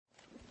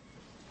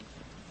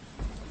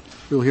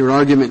We'll hear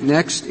argument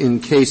next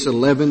in Case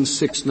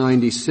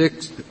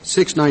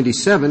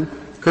 11-697,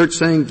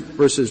 Kirtsaeng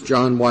versus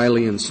John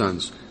Wiley &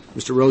 Sons.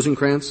 Mr.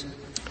 Rosenkranz.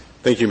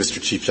 Thank you,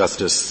 Mr. Chief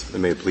Justice,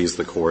 and may it please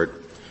the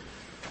Court.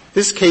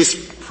 This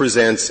case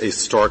presents a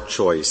stark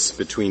choice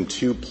between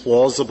two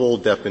plausible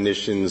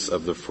definitions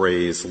of the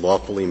phrase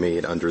lawfully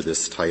made under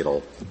this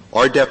title.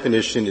 Our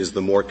definition is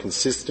the more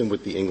consistent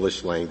with the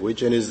English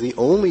language and is the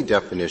only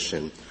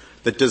definition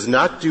that does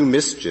not do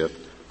mischief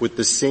with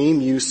the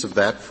same use of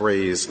that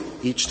phrase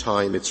each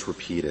time it's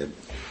repeated.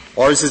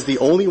 Ours is the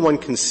only one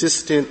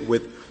consistent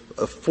with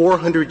a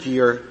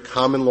 400-year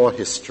common law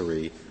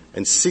history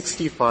and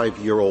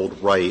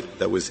 65-year-old right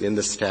that was in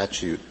the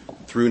statute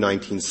through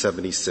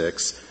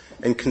 1976,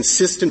 and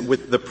consistent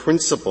with the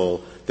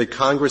principle that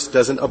Congress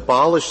doesn't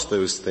abolish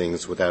those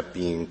things without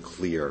being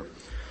clear.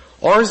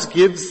 Ours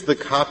gives the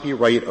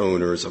copyright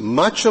owners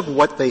much of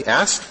what they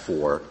asked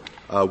for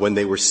when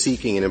they were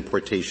seeking an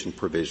importation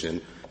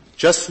provision,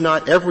 just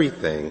not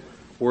everything,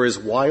 whereas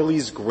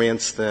Wiley's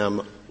grants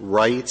them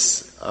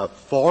rights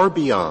far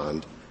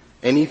beyond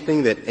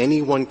anything that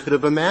anyone could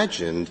have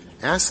imagined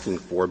asking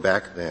for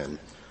back then.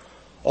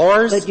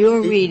 But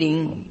your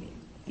reading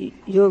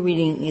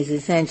is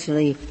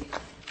essentially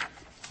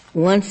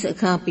once a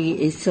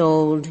copy is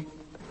sold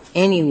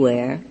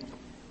anywhere,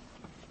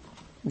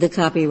 the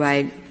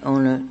copyright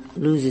owner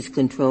loses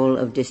control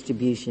of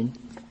distribution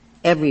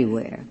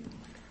everywhere.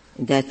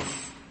 That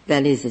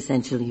is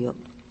essentially your.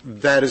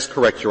 That is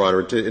correct, Your Honor.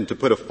 And to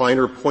put a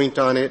finer point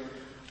on it,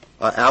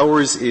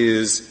 ours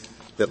is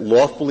that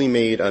lawfully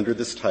made under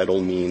this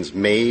title means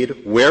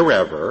made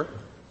wherever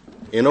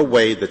in a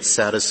way that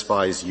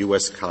satisfies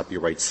U.S.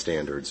 copyright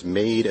standards,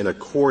 made in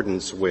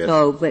accordance with.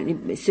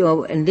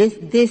 And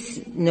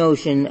this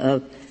notion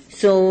of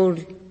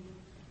sold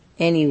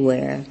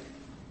anywhere,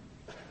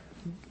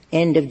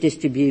 end of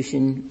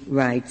distribution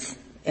rights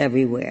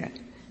everywhere,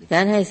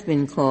 that has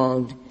been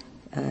called,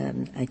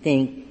 I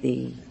think,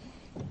 the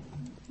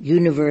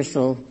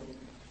universal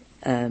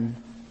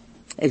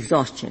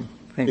exhaustion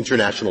principle.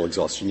 International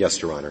exhaustion,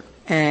 yes, Your Honor.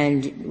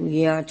 And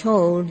we are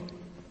told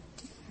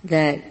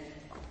that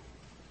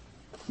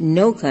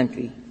no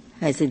country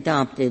has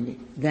adopted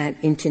that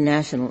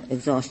international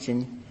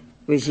exhaustion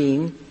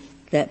regime,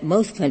 that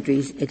most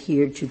countries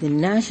adhere to the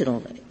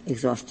national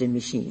exhaustion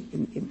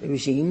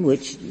regime,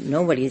 which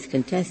nobody is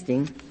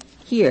contesting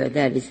here.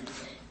 That is,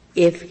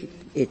 if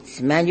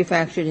it's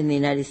manufactured in the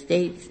United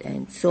States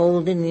and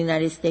sold in the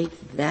United States,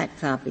 that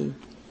copy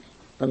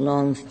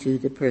belongs to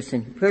the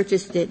person who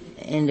purchased it,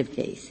 end of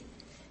case.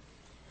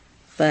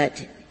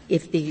 But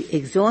if the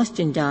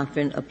exhaustion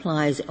doctrine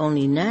applies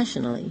only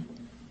nationally,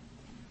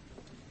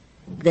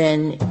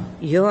 then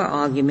your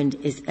argument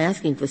is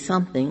asking for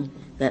something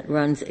that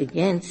runs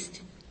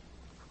against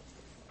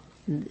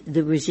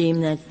the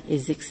regime that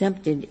is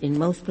accepted in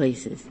most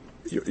places.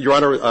 Your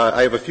Honor,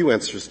 I have a few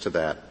answers to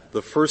that.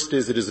 The first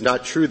is it is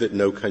not true that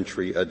no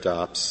country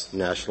adopts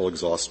national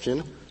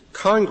exhaustion.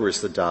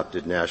 Congress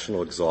adopted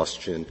national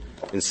exhaustion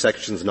in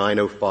sections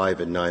 905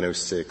 and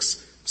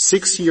 906,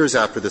 6 years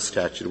after the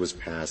statute was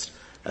passed,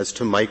 as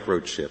to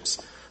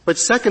microchips. But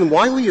second,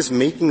 Wiley is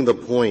making the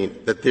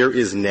point that there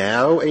is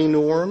now a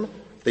norm.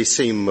 They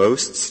say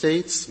most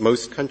states,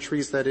 most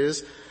countries, that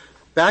is.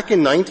 Back in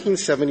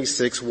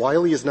 1976,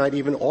 Wiley is not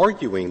even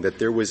arguing that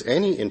there was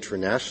any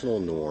international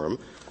norm,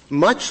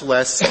 much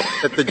less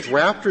that the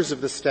drafters of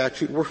the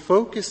statute were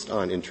focused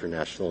on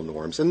international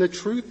norms. And the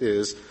truth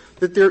is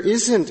that there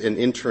isn't an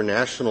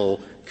international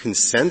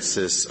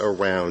consensus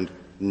around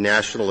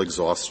national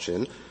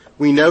exhaustion.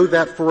 We know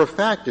that for a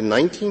fact. In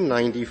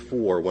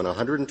 1994, when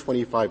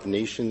 125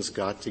 nations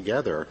got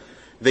together,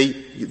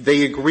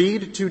 they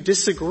agreed to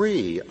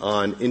disagree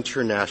on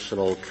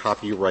international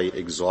copyright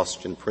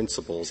exhaustion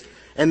principles,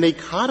 and they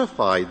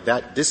codified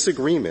that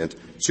disagreement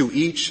to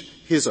each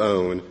his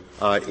own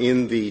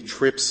in the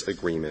TRIPS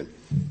agreement.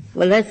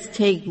 Well, let's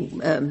take,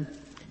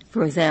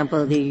 for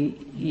example, the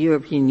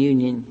European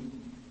Union,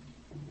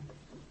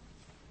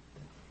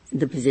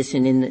 the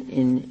position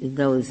in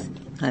those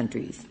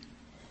countries.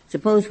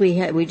 Suppose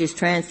we just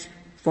transferred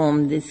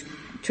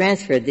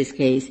this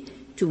case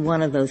to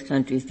one of those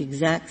countries, the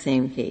exact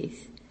same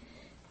case.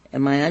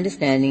 And my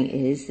understanding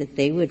is that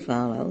they would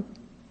follow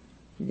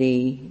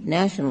the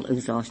national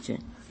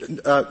exhaustion.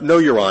 No,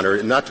 Your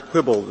Honor, not to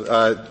quibble.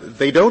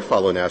 They don't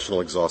follow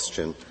national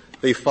exhaustion.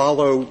 They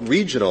follow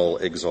regional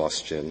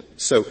exhaustion.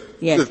 So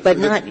yes, but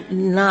not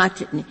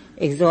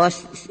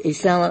exhaust.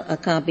 Sell a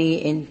copy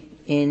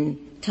in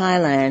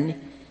Thailand,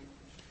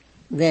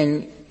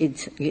 then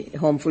it's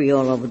home free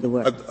all over the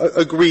world.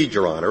 Agreed,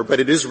 Your Honor, but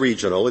it is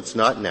regional. It's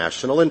not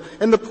national.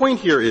 And the point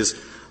here is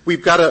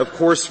we've got to, of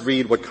course,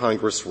 read what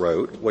Congress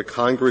wrote. What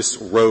Congress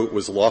wrote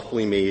was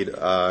lawfully made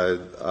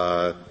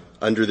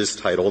under this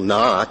title,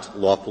 not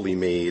lawfully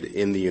made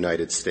in the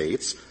United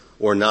States,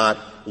 or not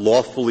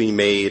lawfully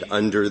made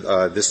under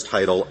this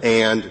title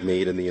and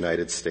made in the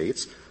United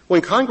States.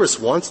 When Congress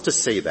wants to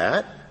say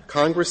that,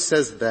 Congress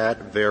says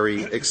that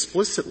very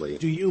explicitly.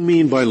 Do you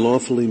mean by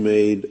lawfully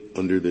made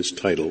under this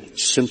title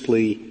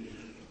simply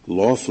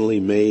lawfully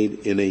made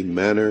in a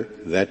manner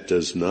that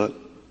does not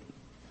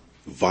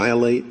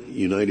violate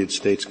United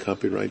States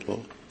copyright law?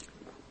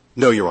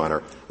 No, Your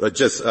Honor.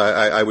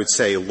 I would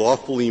say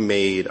lawfully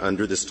made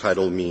under this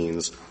title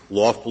means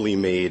lawfully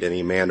made in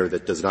a manner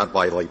that does not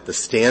violate the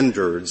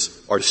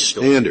standards.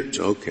 Standards,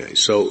 okay.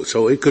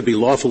 So it could be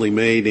lawfully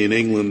made in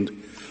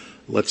England,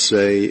 let's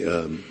say,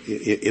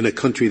 in a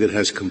country that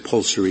has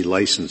compulsory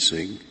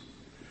licensing.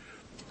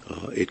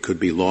 It could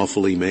be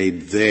lawfully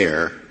made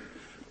there,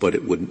 but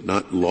it would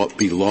not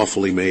be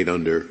lawfully made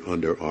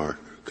under our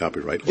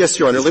copyright law. Yes,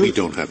 Your Honor. We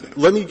don't have that.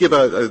 Let me give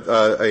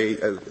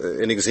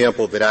an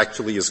example that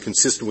actually is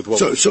consistent with what.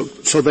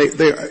 So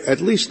they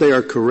at least they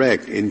are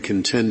correct in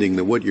contending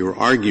that what you're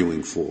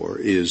arguing for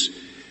is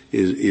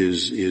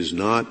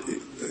not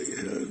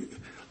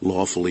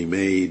lawfully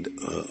made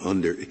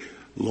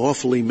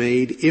lawfully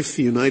made if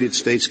the United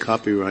States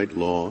copyright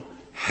law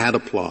had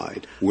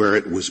applied where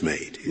it was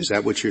made. Is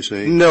that what you're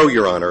saying? No,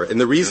 Your Honor. And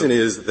the reason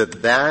is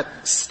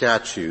that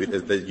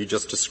statute that you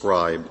just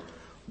described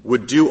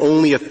would do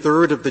only a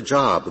third of the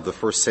job of the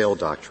first sale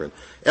doctrine.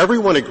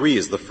 Everyone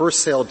agrees the first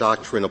sale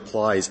doctrine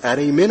applies at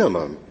a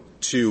minimum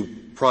to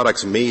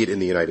products made in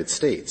the United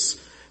States.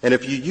 And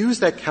if you use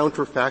that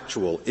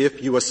counterfactual,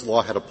 if U.S.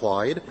 law had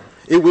applied,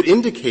 it would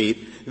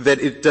indicate that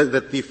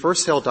that the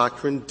first sale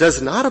doctrine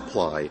does not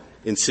apply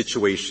in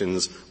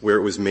situations where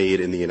it was made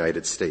in the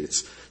United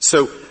States.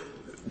 So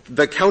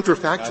the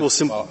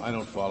counterfactual I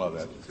don't follow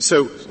that.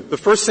 So the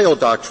first sale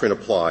doctrine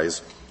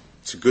applies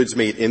to goods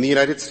made in the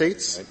United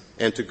States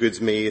and to goods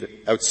made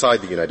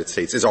outside the United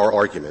States is our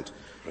argument.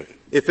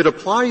 If it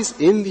applies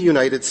in the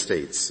United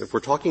States, if we're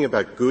talking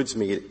about goods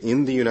made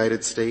in the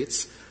United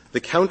States, the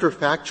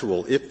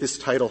counterfactual, if this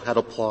title had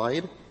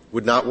applied,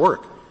 would not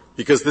work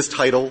because this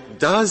title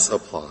does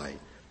apply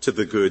to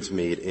the goods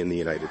made in the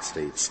United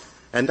States.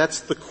 And that's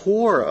the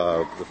core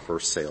of the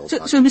first sale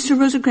doctrine. So Mr.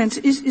 Rosenkranz,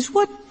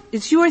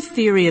 is your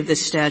theory of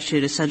this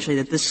statute essentially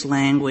that this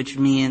language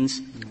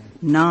means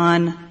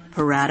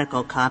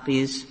non-piratical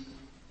copies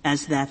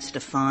as that's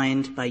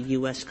defined by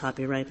U.S.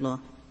 copyright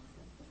law?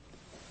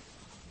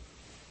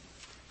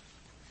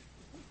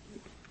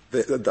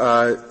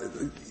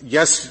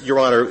 Yes, Your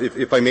Honor,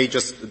 if I may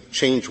just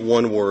change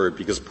one word,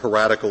 because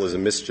piratical is a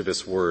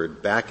mischievous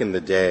word. Back in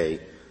the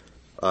day,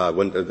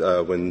 when the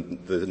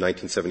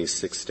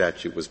 1976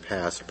 statute was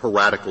passed,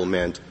 piratical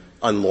meant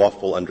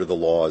unlawful under the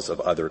laws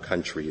of other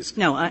countries.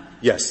 No,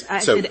 yes. I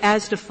said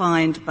as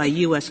defined by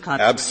U.S.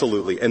 copyright.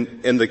 Absolutely.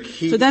 And the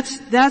key. So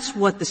that's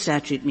what the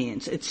statute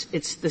means. It's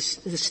the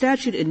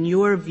statute in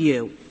your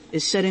view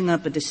is setting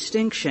up a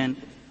distinction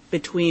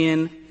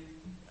between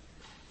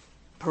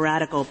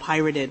piratical,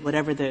 pirated,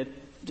 whatever the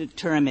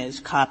term is,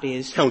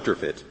 copies.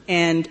 Counterfeit.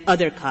 And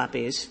other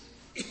copies.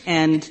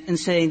 And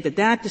saying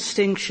that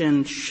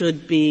distinction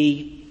should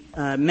be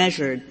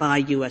measured by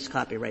U.S.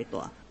 copyright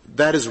law.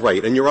 That is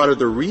right. And, Your Honor,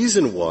 the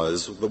reason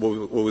was,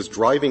 what was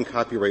driving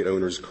copyright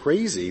owners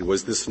crazy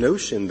was this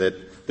notion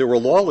that there were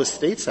lawless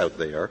states out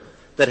there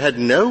that had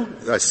no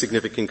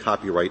significant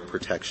copyright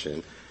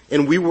protection,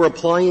 and we were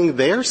applying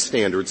their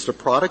standards to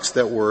products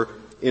that were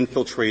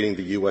infiltrating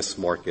the U.S.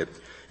 market.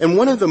 And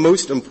one of the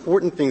most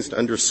important things to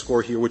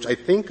underscore here, which I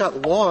think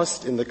got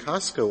lost in the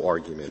Costco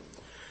argument,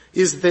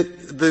 is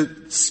that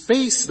that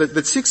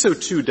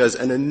 602 does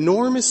an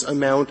enormous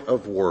amount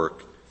of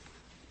work,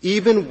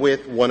 even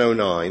with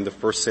 109, the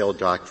first sale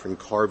doctrine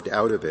carved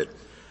out of it.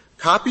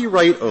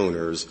 Copyright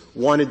owners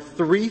wanted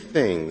three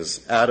things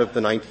out of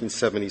the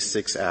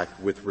 1976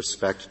 Act with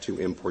respect to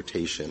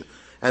importation,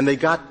 and they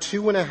got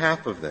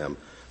 2.5 of them.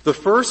 The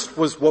first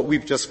was what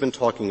we've just been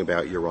talking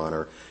about, Your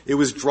Honor. It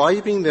was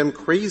driving them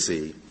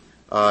crazy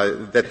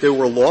that there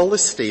were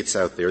lawless states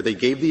out there. They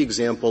gave the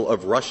example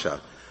of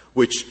Russia,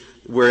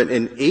 where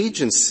an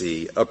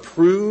agency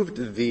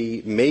approved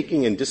the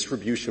making and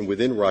distribution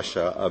within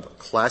Russia of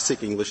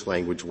classic English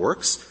language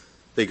works.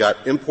 They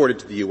got imported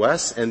to the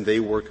U.S. and they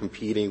were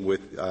competing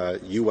with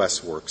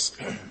U.S. works,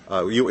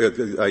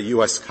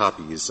 U.S.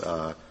 copies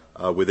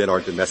within our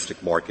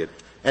domestic market.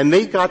 And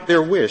they got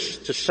their wish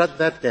to shut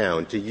that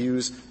down, to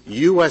use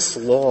U.S.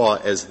 law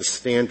as the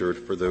standard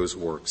for those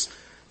works.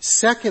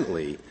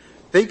 Secondly,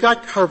 they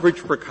got coverage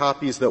for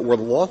copies that were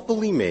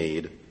lawfully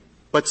made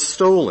but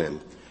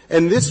stolen.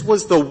 And this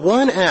was the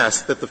one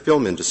ask that the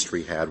film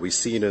industry had. We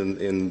see it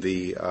in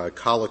the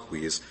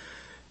colloquies.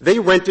 They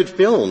rented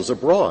films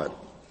abroad.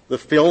 The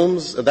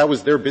films, that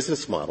was their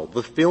business model.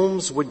 The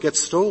films would get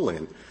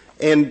stolen,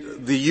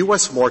 and the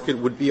U.S. market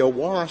would be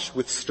awash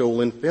with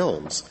stolen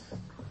films.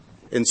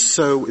 And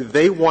so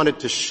they wanted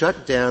to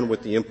shut down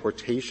with the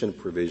importation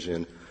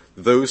provision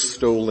those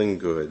stolen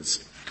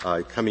goods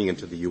coming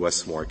into the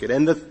U.S. market.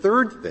 And the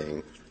third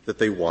thing that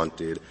they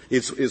wanted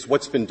is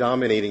what's been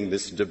dominating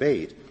this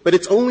debate. But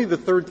it's only the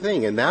third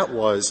thing, and that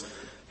was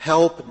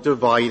help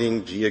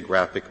dividing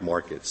geographic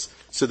markets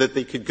so that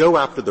they could go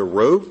after the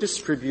rogue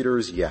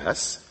distributors,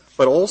 yes,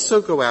 but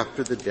also go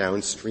after the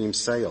downstream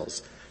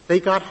sales. They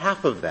got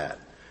half of that.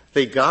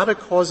 They got a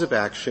cause of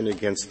action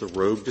against the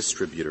rogue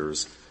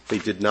distributors They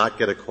did not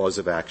get a cause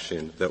of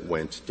action that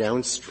went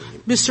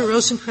downstream. Mr.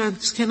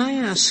 Rosenkranz, can I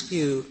ask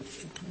you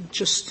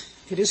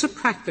it is a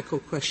practical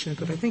question,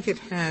 but I think it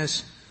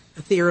has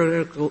a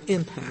theoretical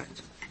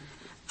impact.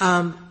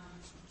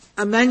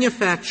 A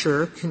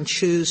manufacturer can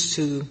choose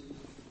to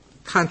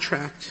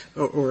contract,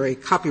 or a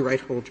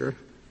copyright holder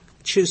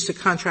choose to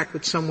contract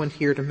with someone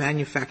here to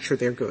manufacture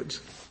their goods.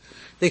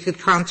 They could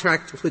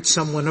contract with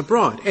someone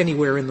abroad,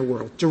 anywhere in the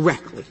world,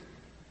 directly.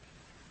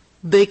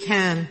 They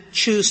can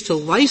choose to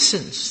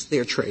license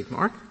their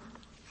trademark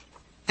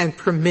and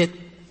permit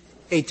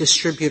a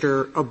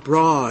distributor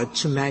abroad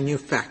to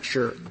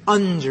manufacture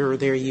under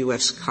their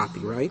U.S.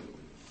 copyright,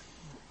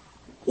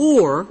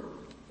 or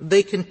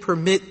they can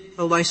permit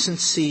a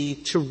licensee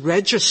to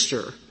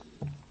register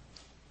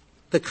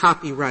the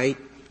copyright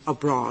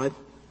abroad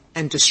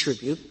and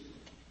distribute.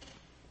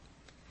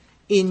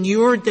 In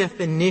your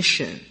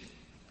definition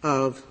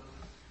of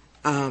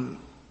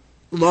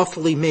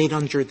lawfully made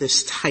under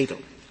this title,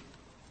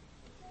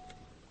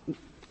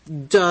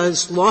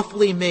 does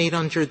lawfully made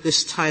under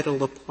this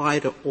title apply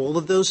to all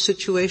of those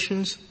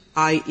situations,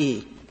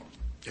 i.e.,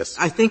 yes,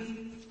 I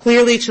think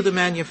clearly to the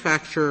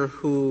manufacturer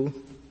who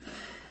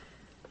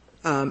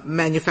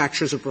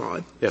manufactures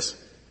abroad, yes,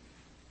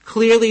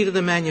 clearly to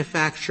the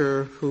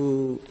manufacturer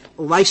who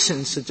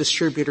licensed a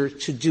distributor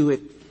to do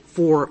it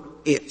for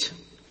it.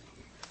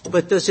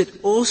 But does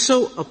it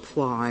also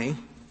apply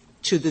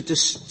to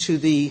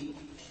the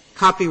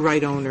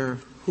copyright owner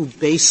who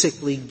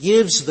basically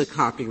gives the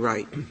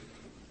copyright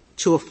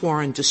to a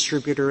foreign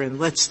distributor and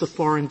lets the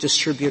foreign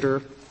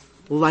distributor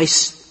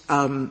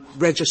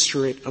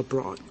register it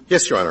abroad?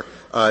 Yes, Your Honor.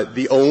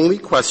 The only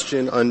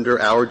question under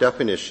our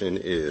definition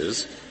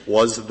is,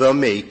 was the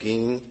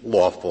making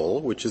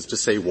lawful, which is to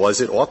say,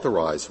 was it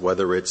authorized,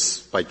 whether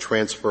it's by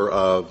transfer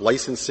of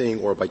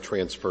licensing or by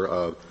transfer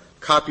of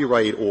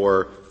copyright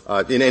or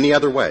in any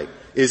other way.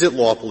 Is it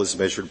lawful as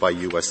measured by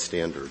U.S.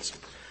 standards?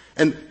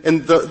 And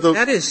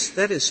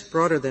That is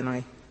broader than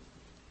I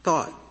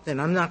thought. Then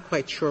I'm not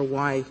quite sure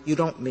why you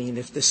don't mean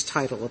if this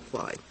title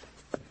applied.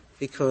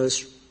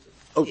 Because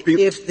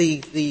if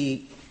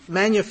the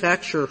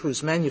manufacturer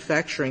who's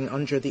manufacturing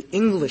under the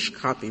English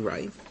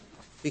copyright,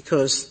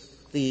 because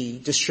the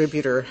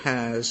distributor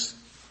has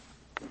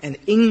an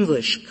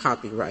English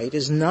copyright,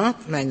 is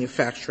not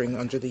manufacturing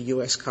under the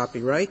U.S.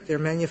 copyright, they're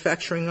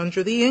manufacturing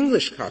under the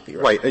English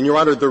copyright. Right. And, Your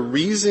Honor, the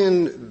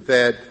reason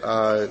that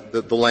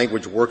the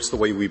language works the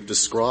way we've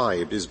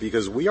described is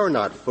because we are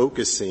not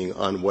focusing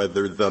on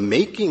whether the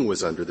making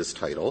was under this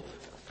title.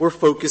 We're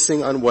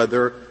focusing on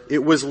whether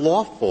it was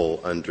lawful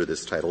under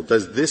this title.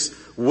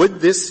 Would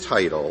this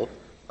title,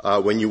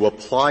 when you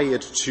apply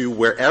it to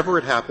wherever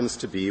it happens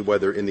to be,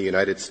 whether in the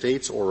United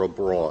States or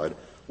abroad,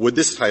 would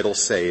this title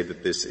say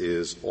that this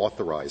is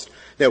authorized?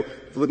 Now,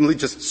 let me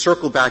just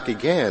circle back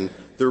again.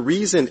 The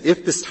reason,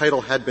 if this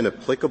title had been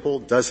applicable,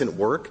 doesn't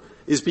work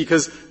is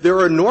because there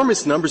are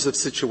enormous numbers of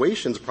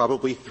situations,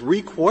 probably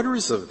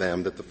 3/4 of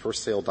them that the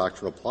first sale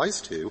doctrine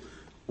applies to,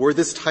 where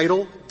this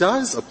title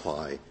does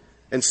apply.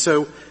 And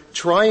so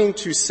trying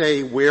to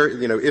say where,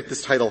 if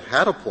this title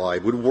had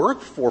applied would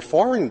work for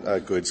foreign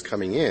goods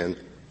coming in,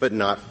 but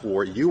not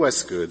for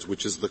U.S. goods,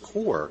 which is the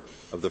core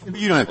of the.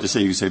 You don't have to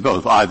say, you say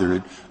both. Either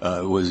it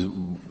was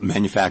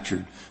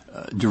manufactured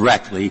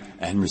directly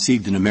and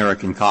received an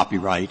American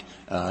copyright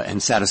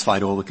and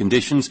satisfied all the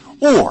conditions,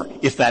 or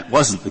if that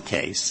wasn't the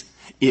case,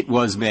 it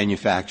was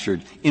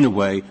manufactured in a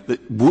way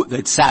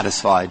that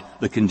satisfied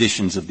the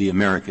conditions of the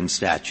American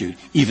statute,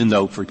 even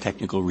though for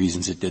technical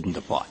reasons it didn't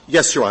apply.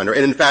 Yes, Your Honor.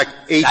 And in fact,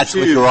 that's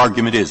what your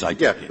argument is, I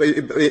take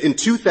it. In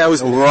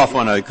 2000, we're off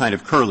on a kind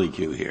of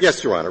curlicue here.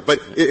 Yes, Your Honor. But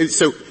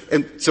so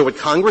what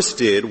Congress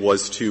did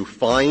was to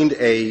find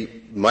a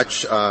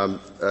much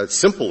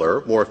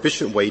simpler, more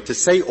efficient way to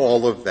say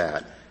all of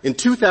that. In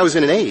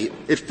 2008,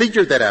 it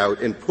figured that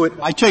out and put.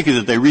 I take it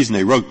that the reason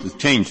they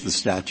changed the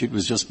statute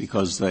was just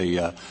because they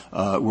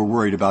were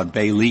worried about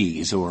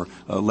bailees or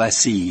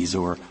lessees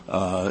or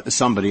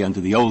somebody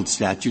under the old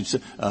statutes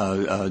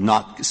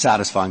not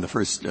satisfying the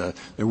first.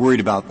 They're worried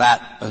about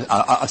that.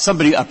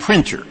 A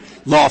printer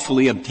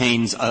lawfully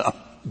obtains a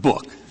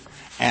book,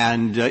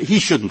 and he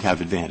shouldn't have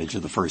advantage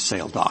of the first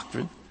sale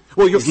doctrine.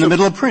 Well, he's in the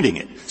middle of printing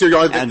it. So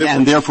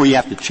and therefore you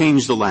have to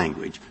change the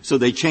language. So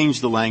they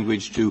changed the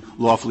language to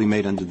lawfully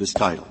made under this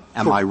title.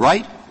 Am I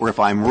right? Or if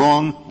I'm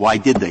wrong, why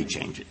did they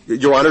change it?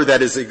 Your Honor,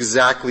 that is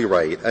exactly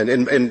right.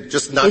 And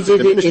just not to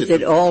diminish it. Is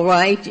it all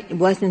right?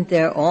 Wasn't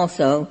there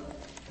also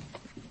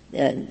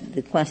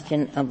the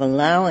question of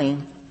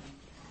allowing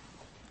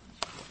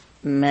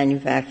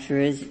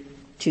manufacturers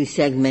to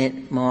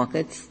segment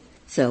markets?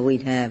 So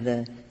we'd have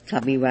the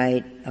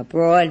copyright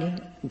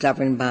abroad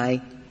governed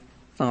by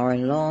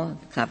foreign law,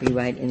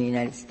 copyright in the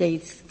United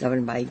States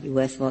governed by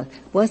U.S. law.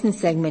 Wasn't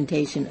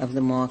segmentation of the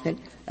market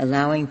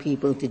allowing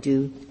people to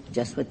do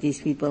just what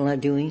these people are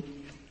doing?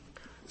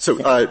 So,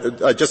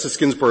 Justice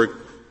Ginsburg,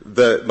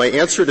 my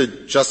answer to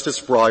Justice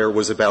Breyer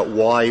was about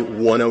why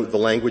the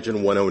language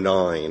in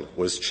 109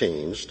 was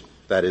changed.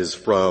 That is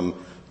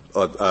from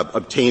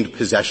obtained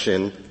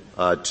possession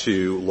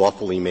to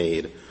lawfully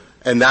made.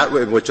 And that,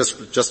 what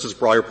Justice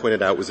Breyer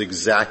pointed out, was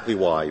exactly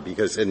why.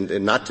 Because,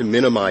 and not to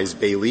minimize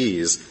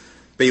Baileys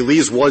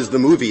was the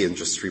movie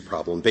industry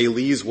problem.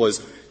 Baileys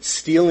was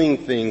stealing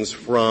things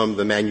from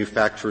the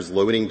manufacturer's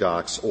loading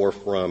docks or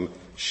from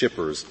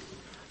shippers.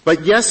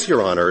 But yes,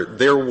 Your Honor,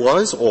 there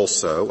was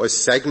also a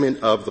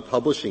segment of the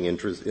publishing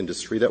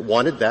industry that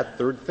wanted that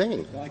third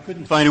thing. I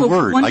couldn't find a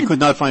word. I could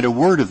not find a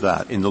word of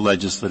that in the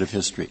legislative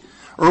history.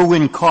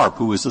 Erwin Karp,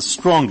 who was the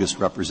strongest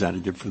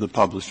representative for the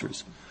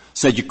publishers,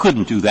 said you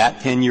couldn't do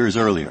that 10 years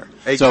earlier.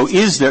 So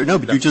is there, no,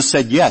 but you just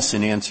said yes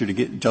in answer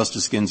to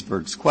Justice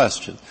Ginsburg's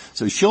question.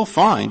 So she'll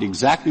find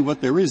exactly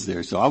what there is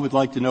there. So I would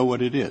like to know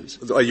what it is.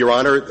 Your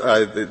Honor,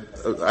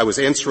 I was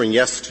answering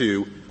yes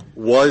to,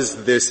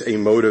 was this a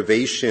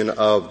motivation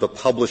of the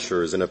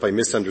publishers? And if I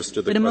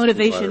misunderstood the question. But a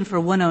motivation for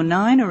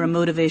 109 or a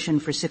motivation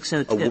for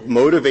 602? A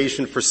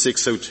motivation for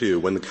 602.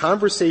 When the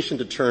conversation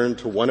turned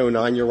to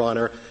 109, Your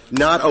Honor,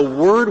 not a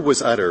word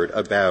was uttered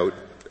about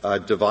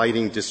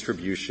dividing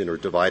distribution or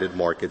divided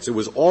markets. It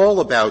was all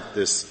about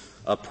this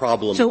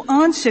problem. So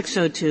on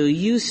 602,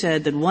 you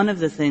said that one of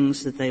the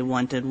things that they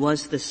wanted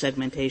was the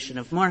segmentation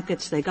of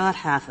markets. They got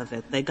half of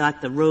it. They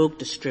got the rogue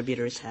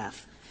distributors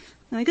half.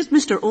 And I guess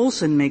Mr.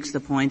 Olson makes the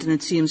point, and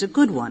it seems a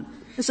good one.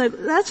 It's like,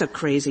 that's a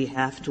crazy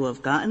half to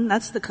have gotten.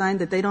 That's the kind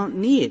that they don't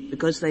need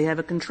because they have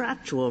a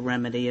contractual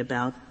remedy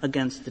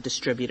against the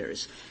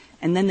distributors.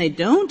 And then they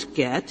don't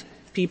get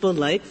people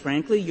like,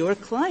 frankly, your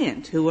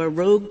client who are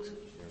rogue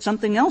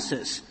something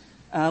else's,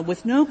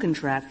 with no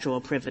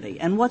contractual privity.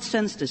 And what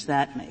sense does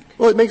that make?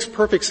 Well, it makes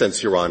perfect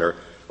sense, Your Honor.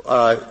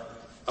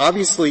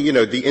 Obviously,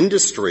 the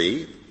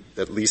industry,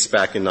 at least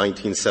back in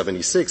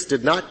 1976,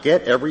 did not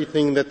get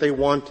everything that they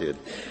wanted.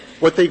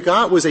 What they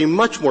got was a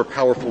much more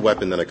powerful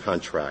weapon than a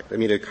contract. I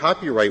mean, a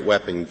copyright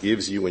weapon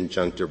gives you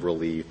injunctive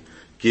relief,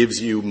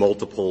 gives you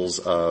multiples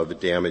of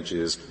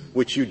damages,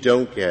 which you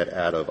don't get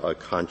out of a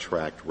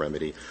contract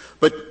remedy.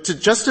 But to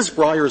Justice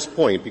Breyer's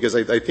point, because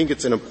I think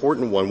it's an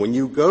important one, when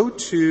you go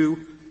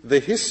to the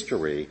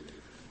history,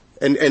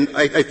 and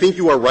I think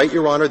you are right,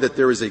 Your Honor, that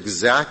there is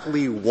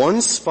exactly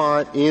one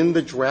spot in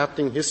the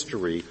drafting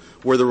history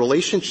where the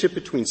relationship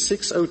between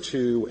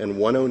 602 and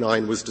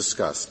 109 was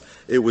discussed.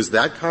 It was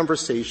that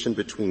conversation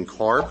between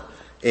Karp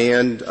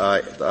and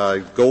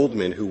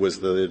Goldman, who was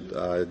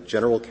the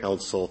general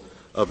counsel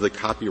of the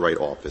Copyright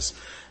Office.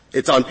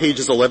 It's on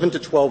pages 11 to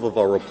 12 of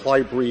our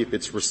reply brief.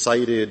 It's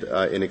recited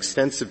in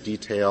extensive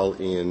detail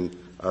in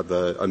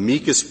the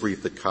amicus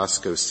brief that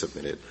Costco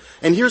submitted.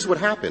 And here's what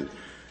happened.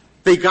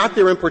 They got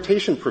their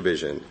importation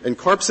provision, and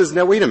Karp says,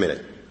 now wait a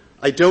minute,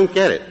 I don't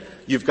get it.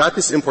 You've got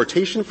this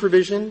importation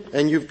provision,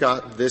 and you've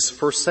got this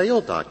for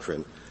sale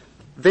doctrine.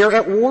 They're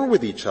at war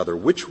with each other.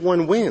 Which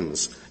one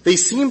wins? They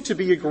seem to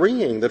be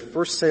agreeing that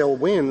first sale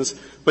wins,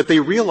 but they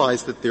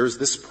realize that there's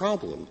this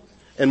problem.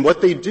 And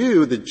what they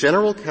do, the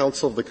general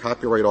counsel of the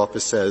Copyright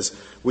Office says,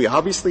 we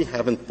obviously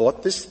haven't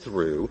thought this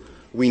through.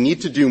 We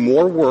need to do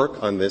more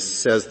work on this,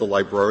 says the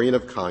Librarian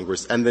of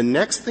Congress. And the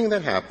next thing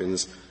that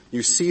happens,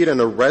 you see it in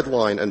a red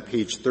line on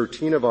page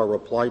 13 of our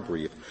reply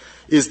brief,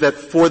 is that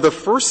for the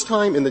first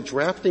time in the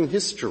drafting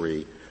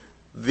history,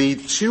 the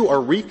two are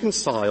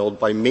reconciled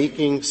by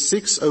making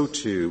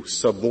 602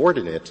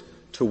 subordinate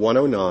to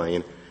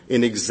 109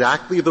 in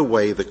exactly the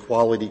way the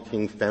Quality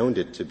King found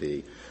it to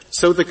be.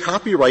 So the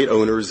copyright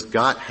owners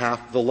got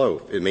half the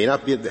loaf. It may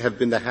not have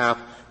been the half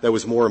that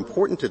was more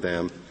important to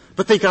them,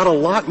 but they got a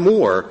lot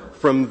more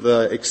from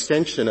the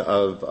extension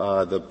of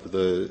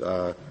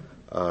the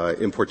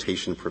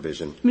importation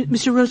provision.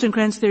 Mr.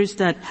 Rosenkranz, there's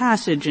that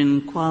passage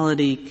in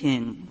Quality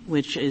King,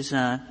 which is,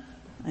 I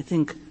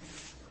think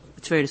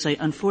it's fair to say,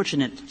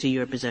 unfortunate to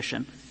your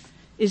position.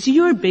 Is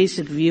your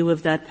basic view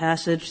of that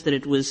passage that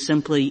it was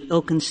simply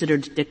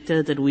ill-considered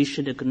dicta that we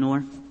should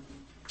ignore?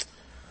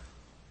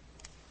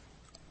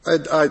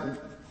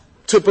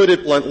 To put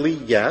it bluntly,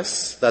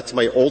 yes, that's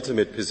my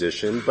ultimate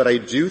position, but I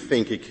do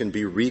think it can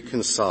be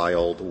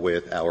reconciled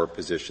with our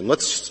position.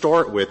 Let's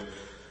start with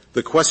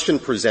the question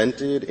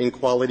presented in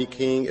Quality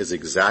King is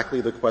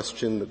exactly the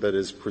question that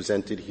is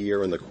presented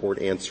here, and the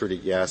Court answered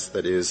it yes.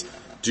 That is,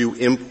 do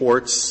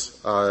imports,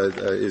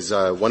 is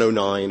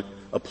 109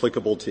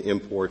 applicable to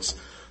imports?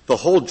 The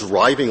whole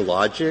driving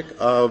logic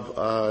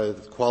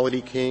of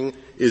Quality King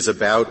is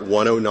about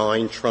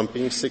 109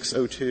 trumping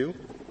 602.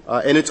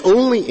 And it's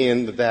only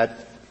in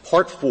that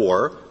Part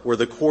 4, where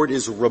the Court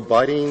is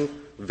rebutting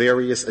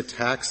various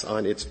attacks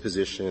on its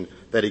position,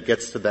 that it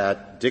gets to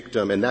that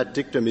dictum, and that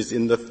dictum is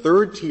in the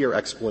third-tier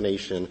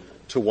explanation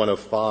to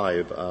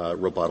 105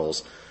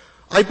 rebuttals.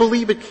 I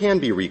believe it can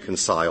be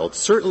reconciled,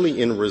 certainly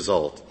in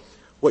result.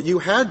 What you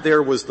had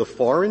there was the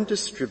foreign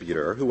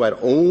distributor who had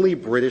only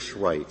British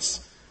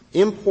rights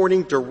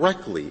importing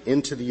directly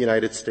into the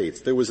United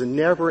States. There was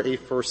never a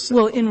first sale.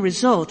 Well, in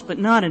result, but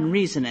not in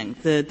reasoning.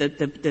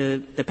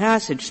 The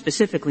passage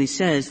specifically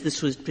says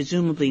this was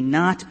presumably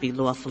not be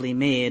lawfully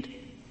made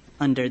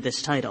under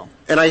this title.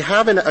 And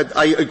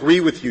I agree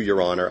with you,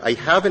 Your Honor. I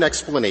have an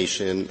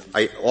explanation.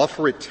 I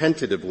offer it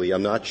tentatively.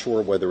 I'm not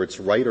sure whether it's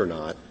right or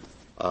not,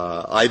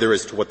 either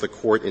as to what the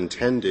Court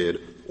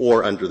intended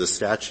or under the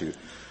statute.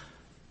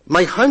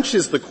 My hunch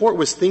is the Court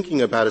was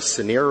thinking about a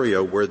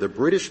scenario where the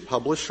British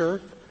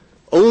publisher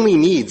only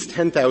needs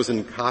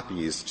 10,000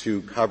 copies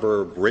to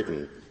cover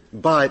Britain,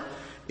 but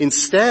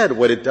instead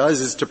what it does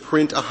is to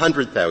print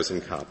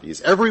 100,000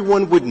 copies.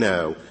 Everyone would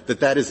know that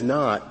that is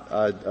not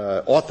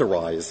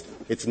authorized.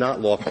 It's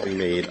not lawfully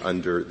made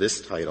under this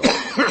title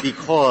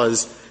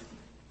because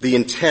the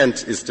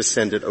intent is to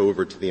send it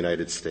over to the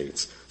United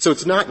States. So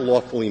it's not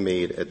lawfully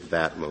made at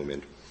that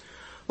moment.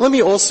 Let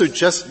me also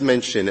just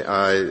mention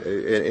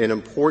an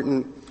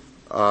important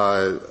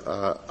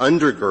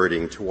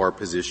undergirding to our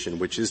position,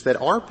 which is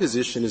that our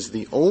position is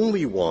the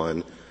only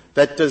one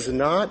that does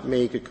not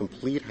make a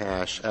complete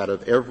hash out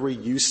of every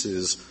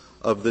use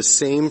of the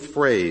same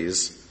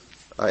phrase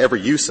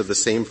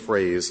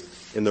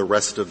in the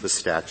rest of the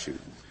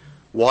statute.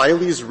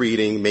 Wiley's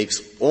reading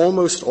makes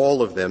almost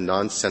all of them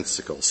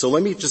nonsensical. So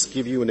let me just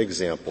give you an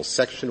example.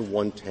 Section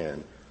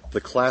 110,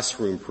 the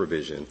classroom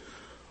provision.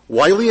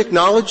 Wiley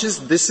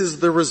acknowledges this is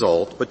the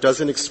result, but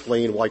doesn't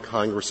explain why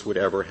Congress would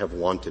ever have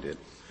wanted it.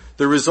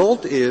 The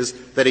result is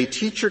that a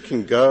teacher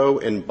can go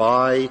and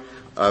buy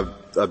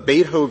a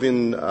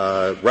Beethoven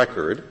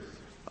record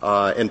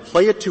and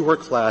play it to her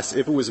class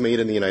if it was made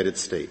in the United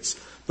States.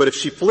 But if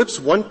she flips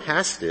one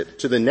past it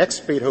to the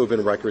next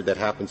Beethoven record that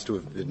happens to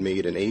have been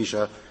made in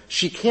Asia,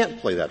 she can't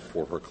play that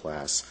for her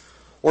class.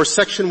 Or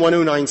Section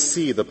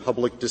 109C, the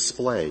public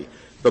display.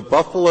 The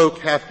Buffalo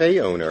Cafe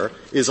owner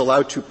is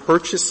allowed to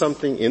purchase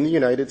something in the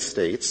United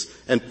States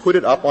and put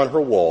it up on her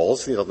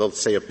walls,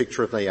 let's say a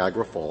picture of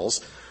Niagara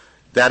Falls.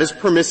 That is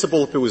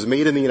permissible if it was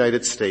made in the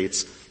United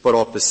States, but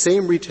off the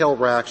same retail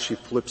rack she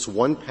flips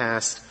one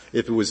past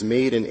if it was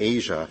made in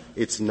Asia,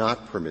 it's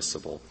not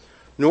permissible.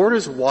 Nor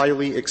does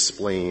Wiley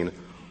explain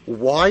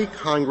why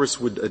Congress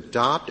would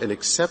adopt an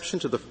exception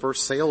to the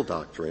first sale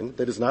doctrine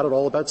that is not at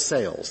all about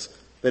sales,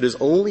 that is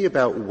only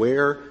about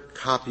where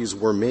copies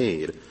were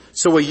made.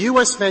 So a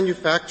U.S.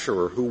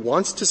 manufacturer who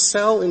wants to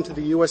sell into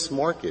the U.S.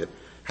 market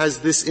has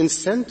this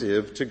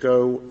incentive to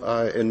go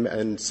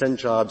and send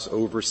jobs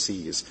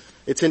overseas.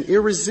 It's an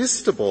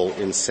irresistible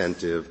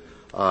incentive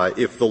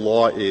if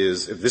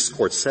this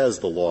Court says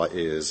the law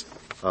is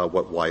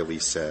what Wiley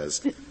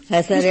says.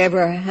 Has that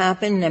ever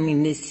happened? I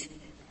mean,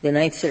 the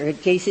Ninth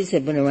Circuit cases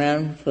have been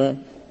around for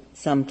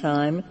some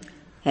time.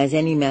 Has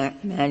any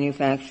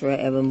manufacturer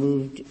ever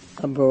moved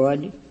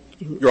abroad?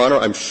 Your Honor,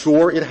 I'm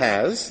sure it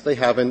has. They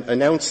haven't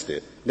announced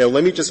it. Now,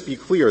 let me just be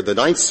clear. The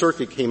Ninth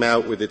Circuit came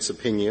out with its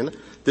opinion.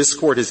 This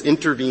Court has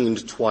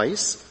intervened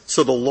twice,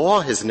 so the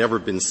law has never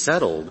been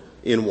settled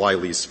in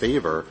Wiley's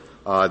favor.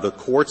 The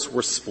courts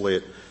were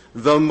split.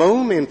 The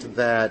moment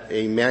that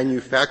a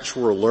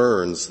manufacturer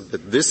learns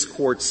that this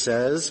Court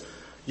says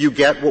you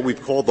get what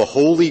we've called the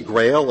holy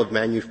grail of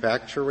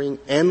manufacturing,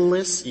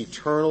 endless,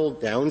 eternal,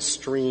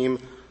 downstream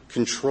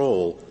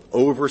control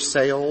over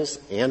sales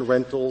and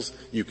rentals.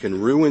 You can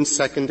ruin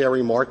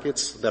secondary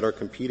markets that are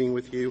competing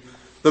with you.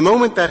 The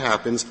moment that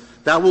happens,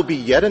 that will be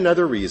yet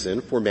another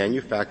reason for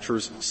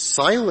manufacturers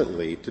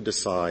silently to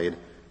decide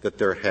that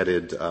they're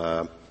headed,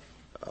 that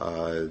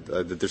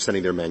they're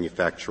sending their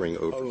manufacturing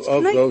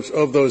overseas.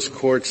 Of those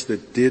courts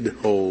that did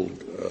hold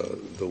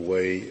the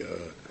way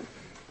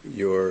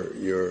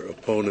your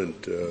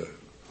opponent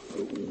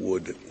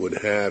would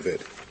have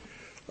it,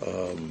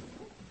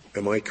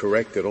 am I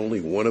correct that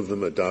only one of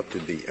them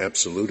adopted the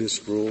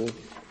absolutist rule?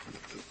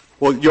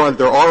 Well, Your Honor,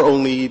 there are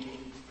only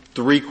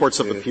 3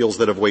 courts of appeals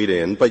that have weighed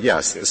in, but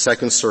yes, the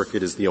Second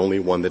Circuit is the only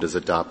one that has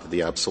adopted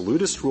the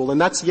absolutist rule, and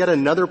that's yet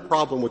another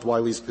problem with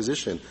Wiley's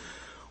position.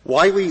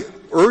 Wiley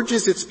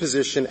urges its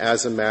position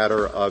as a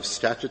matter of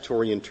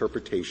statutory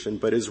interpretation,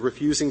 but is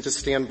refusing to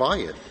stand by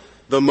it.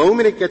 The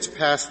moment it gets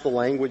past the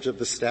language of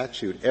the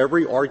statute,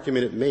 every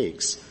argument it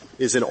makes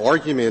is an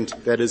argument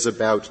that is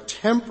about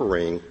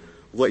tempering,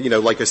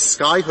 like a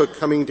skyhook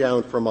coming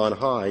down from on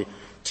high,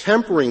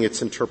 tempering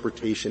its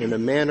interpretation in a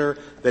manner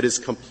that is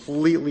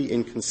completely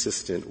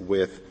inconsistent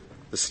with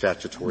the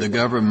statutory. The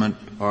government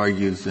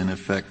argues, in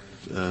effect,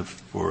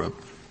 for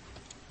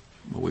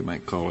what we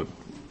might call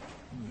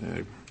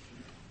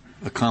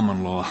a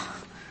common law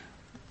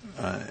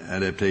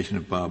adaptation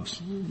of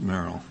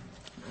Bobbs-Merrill.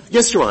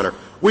 Yes, Your Honor,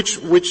 which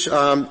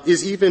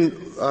is even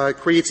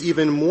creates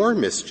even more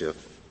mischief.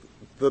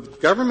 The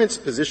government's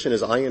position,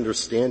 as I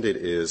understand it,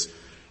 is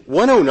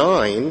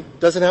 109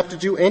 doesn't have to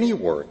do any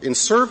work. In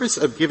service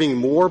of giving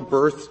more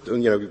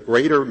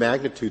greater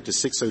magnitude to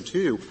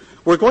 602,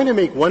 we're going to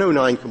make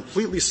 109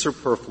 completely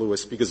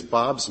superfluous because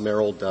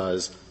Bobbs-Merrill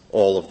does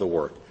all of the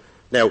work.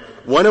 Now,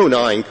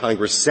 109,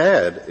 Congress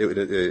said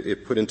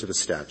it put into the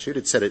statute.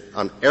 It said it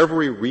on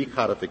every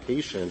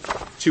recodification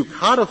to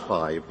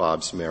codify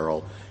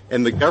Bobbs-Merrill,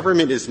 and the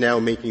government is now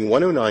making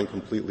 109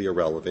 completely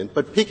irrelevant,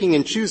 but picking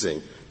and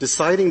choosing,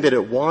 deciding that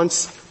it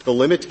wants the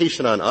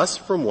limitation on us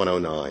from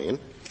 109,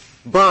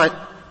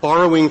 but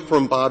borrowing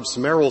from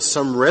Bobbs-Merrill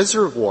some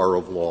reservoir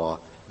of law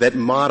that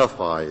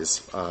modifies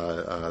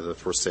the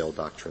for sale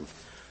doctrine.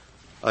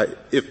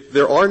 If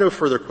there are no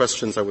further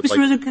questions, I would Mr.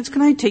 Rosenkranz,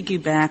 can I take you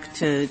back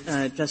to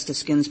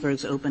Justice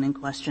Ginsburg's opening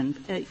question?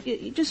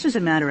 Just as a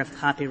matter of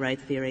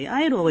copyright theory,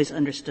 I had always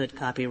understood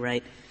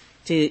copyright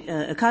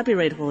a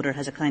copyright holder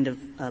has a kind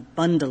of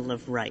bundle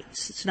of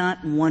rights. It's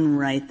not one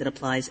right that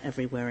applies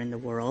everywhere in the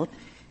world.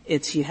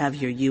 It's you have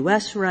your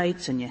U.S.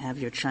 rights and you have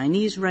your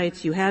Chinese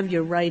rights. You have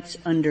your rights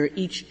under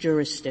each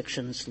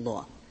jurisdiction's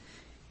law.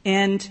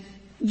 And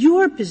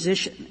your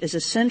position is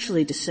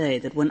essentially to say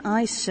that when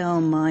I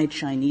sell my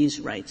Chinese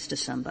rights to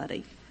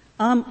somebody,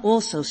 I'm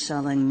also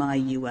selling my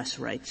U.S.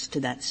 rights to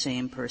that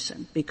same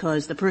person,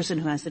 because the person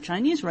who has the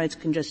Chinese rights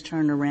can just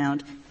turn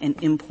around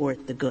and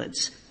import the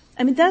goods.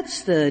 I mean,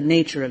 that's the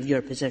nature of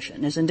your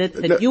position, isn't it?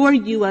 That your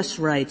U.S.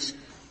 rights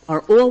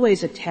are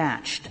always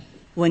attached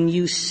when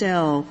you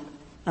sell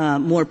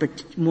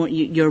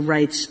your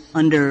rights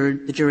under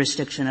the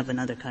jurisdiction of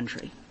another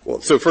country. Well,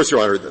 so first,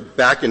 Your Honor,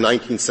 back in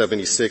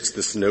 1976,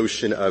 this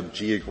notion of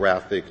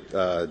geographic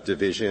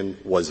division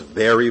was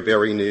very,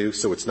 very new,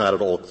 so it's not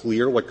at all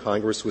clear what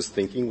Congress was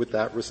thinking with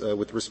that,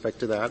 with respect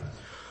to that.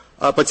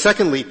 But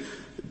secondly,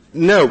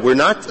 no, we're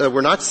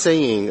not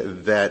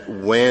saying that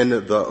when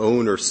the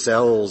owner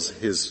sells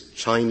its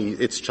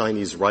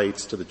Chinese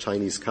rights to the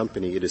Chinese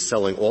company, it is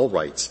selling all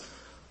rights.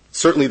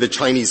 Certainly the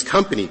Chinese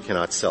company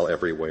cannot sell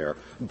everywhere,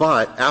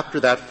 but after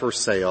that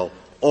first sale,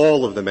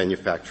 all of the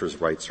manufacturer's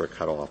rights are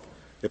cut off.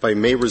 If I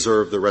may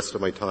reserve the rest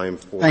of my time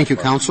for... Thank you,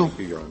 counsel. Thank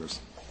you, Your Honors.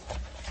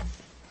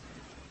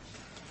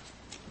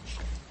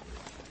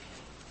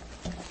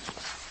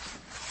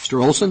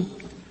 Mr. Olson.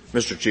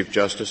 Mr. Chief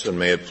Justice, and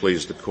may it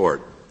please the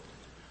Court.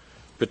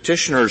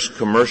 Petitioner's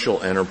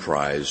commercial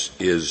enterprise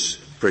is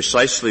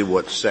precisely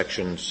what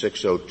Section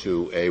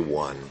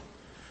 602A1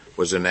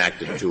 was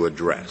enacted to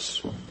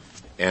address,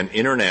 an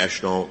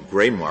international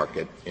gray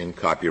market in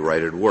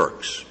copyrighted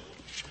works.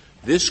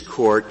 This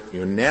Court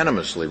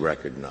unanimously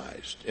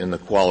recognized in the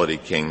Quality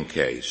King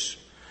case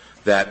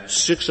that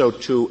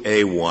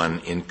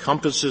 602A1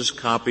 encompasses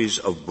copies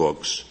of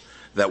books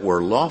that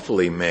were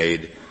lawfully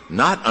made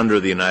not under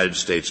the United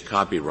States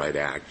Copyright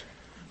Act,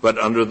 but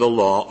under the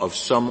law of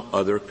some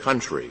other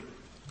country.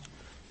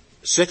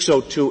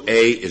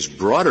 602A is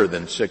broader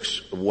than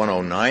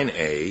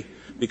 109A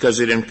because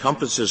it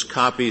encompasses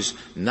copies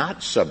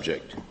not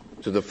subject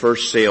to the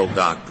first sale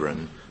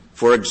doctrine,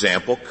 for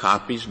example,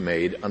 copies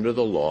made under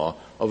the law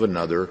of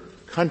another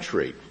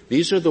country.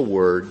 These are the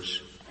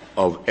words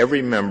of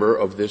every member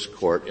of this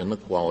Court in the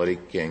Quality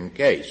King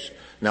case.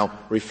 Now,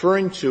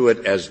 referring to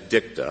it as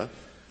dicta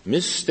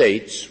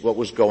misstates what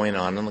was going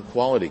on in the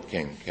Quality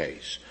King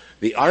case.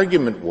 The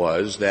argument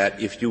was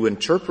that if you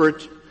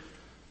interpret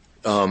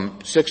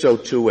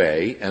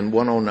 602A and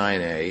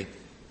 109A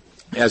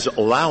as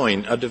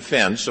allowing a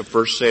defense, a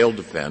first sale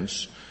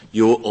defense,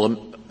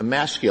 you'll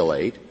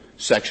emasculate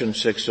Section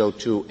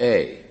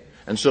 602A.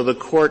 And so the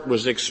Court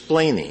was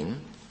explaining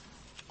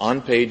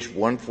on page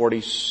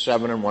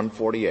 147 and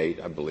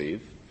 148, I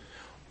believe,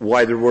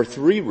 why there were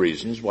three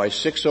reasons why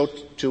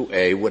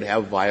 602A would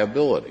have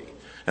viability.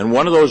 And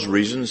one of those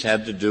reasons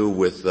had to do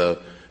with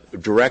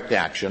direct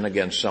action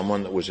against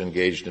someone that was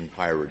engaged in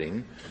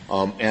pirating,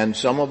 and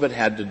some of it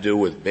had to do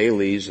with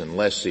bailees and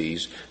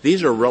lessees.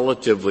 These are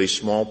relatively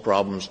small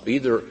problems,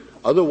 either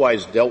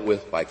otherwise dealt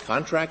with by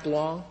contract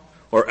law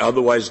or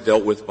otherwise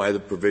dealt with by the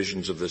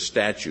provisions of the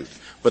statute.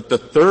 But the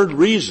third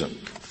reason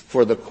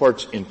for the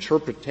Court's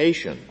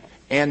interpretation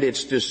and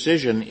its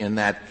decision in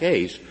that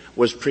case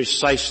was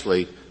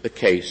precisely the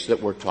case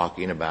that we're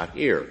talking about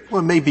here. Well,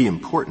 it may be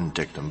important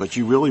dictum, but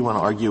you really want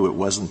to argue it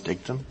wasn't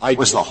dictum?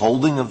 Was the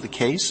holding of the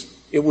case?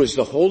 It was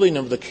the holding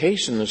of the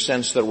case in the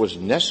sense that it was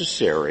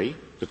necessary,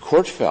 the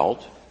Court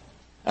felt,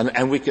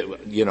 and we could,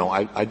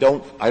 I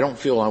don't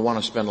feel I want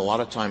to spend a lot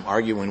of time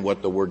arguing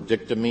what the word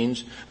dicta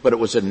means, but it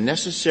was a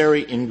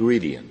necessary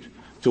ingredient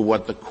to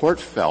what the Court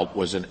felt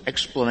was an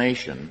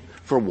explanation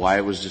for why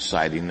it was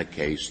deciding the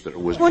case that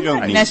it was. You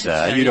don't need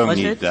that. You don't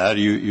need that.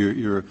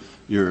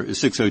 Your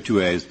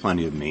 602A has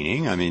plenty of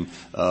meaning. I mean,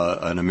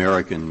 an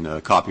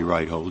American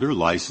copyright holder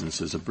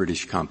licenses a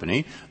British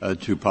company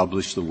to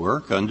publish the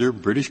work under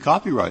British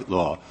copyright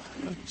law.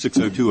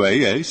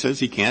 602A says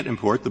he can't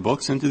import the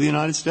books into the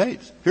United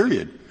States.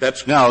 Period.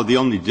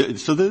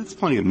 So there's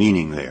plenty of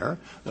meaning there.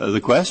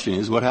 The question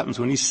is what happens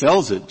when he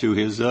sells it to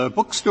his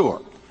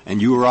bookstore,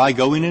 and you or I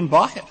go in and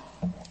buy it,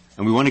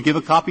 and we want to give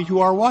a copy to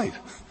our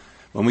wife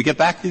when we get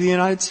back to the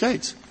United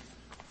States.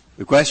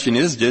 The question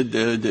is,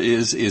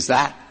 is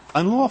that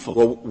unlawful?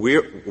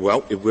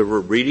 Well, if we were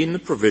reading the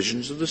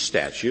provisions of the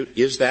statute,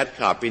 is that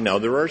copy? Now,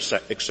 there are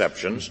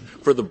exceptions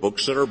for the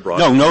books that are brought.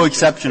 No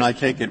exception. I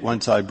take it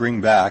once I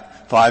bring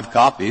back 5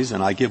 copies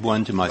and I give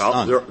one to my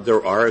son.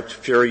 There are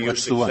fair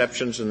use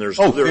exceptions, and there's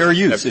other fair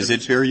use. Is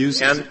it fair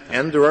use?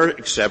 And there are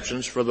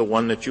exceptions for the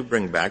one that you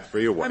bring back for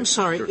your wife. I'm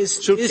sorry.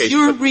 Is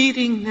your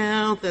reading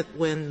now that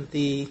when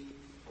the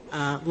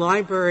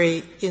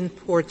library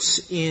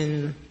imports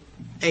in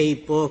a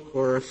book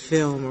or a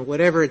film or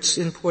whatever it's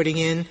importing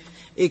in,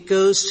 it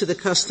goes to the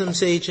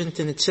customs agent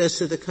and it says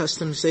to the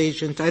customs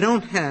agent, I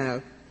don't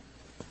have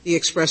the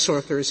express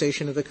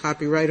authorization of the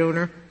copyright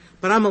owner,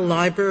 But I'm a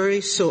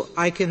library, so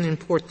I can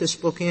import this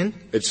book in.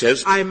 It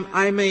says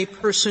I'm a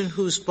person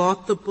who's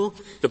bought the book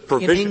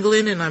in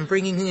England, and I'm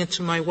bringing it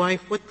to my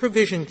wife. What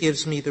provision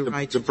gives me the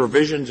right? The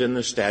provisions in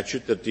the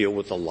statute that deal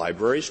with the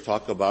libraries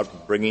talk about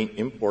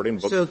importing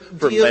books so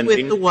for deal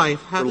lending. With the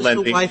wife. How does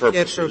the wife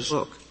purposes. get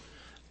her book?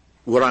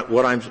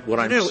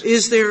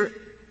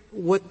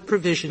 What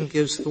provision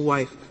gives the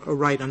wife a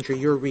right under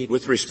your reading?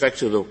 With respect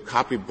to the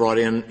copy brought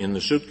in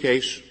the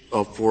suitcase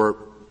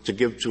to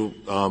give to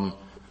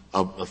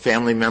a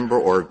family member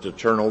or to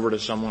turn over to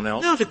someone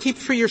else? No, to keep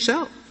for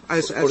yourself.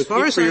 As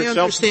far as I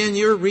understand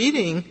your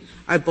reading,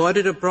 I bought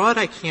it abroad,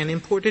 I can't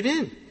import it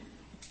in.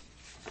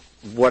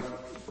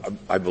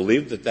 I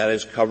believe that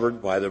is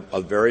covered by the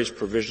various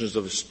provisions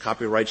of the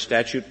copyright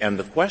statute, and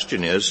the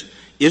question is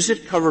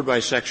it covered by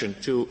Section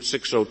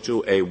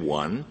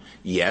 602A1?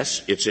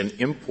 Yes, it's an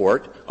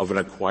import of an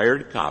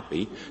acquired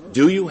copy.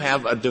 Do you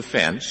have a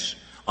defense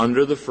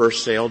under the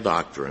first sale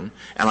doctrine?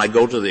 And I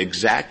go to the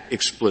exact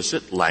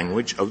explicit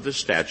language of the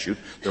statute.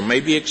 There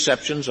may be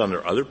exceptions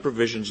under other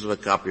provisions of the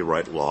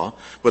copyright law,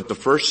 but the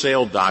first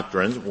sale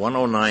doctrine,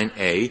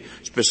 109A,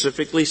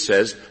 specifically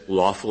says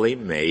lawfully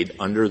made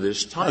under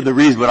this title. The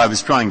reason what I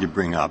was trying to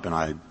bring up, and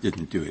I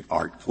didn't do it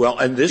artfully,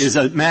 is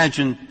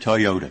imagine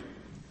Toyota.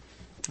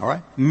 All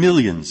right?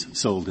 Millions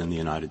sold in the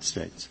United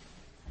States.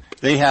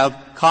 They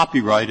have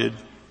copyrighted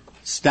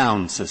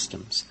sound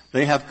systems.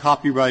 They have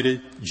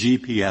copyrighted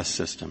GPS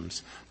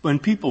systems. When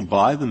people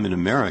buy them in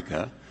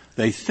America,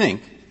 they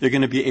think they're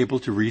going to be able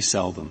to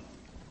resell them.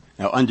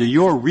 Now, under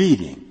your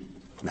reading,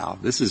 now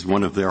this is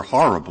one of their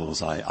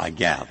horribles, I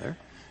gather,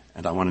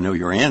 and I want to know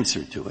your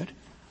answer to it.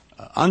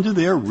 Under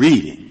their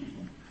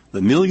reading,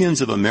 the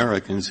millions of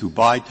Americans who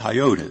buy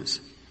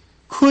Toyotas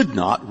could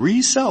not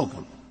resell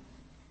them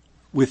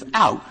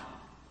without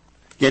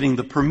getting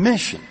the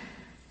permission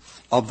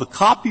of the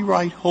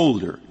copyright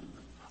holder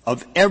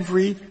of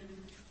every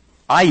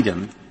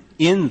item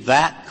in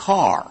that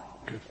car,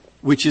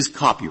 which is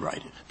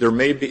copyrighted.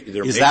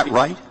 Is that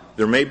right?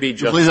 There may be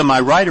just... Please, am I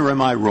right or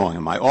am I wrong?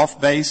 Am I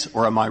off base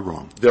or am I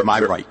wrong? Am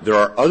I right? There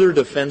are other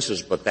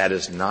defenses, but that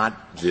is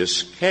not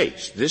this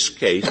case. This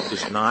case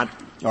is not...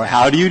 Or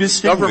how do you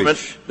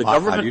distinguish? The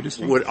government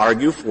would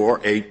argue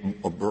for a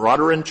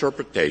broader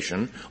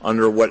interpretation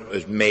under what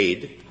is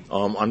made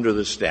under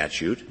the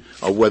statute,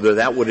 whether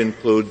that would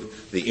include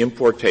the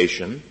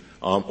importation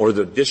or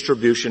the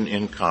distribution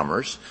in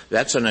commerce.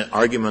 That's an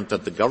argument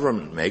that the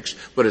government makes,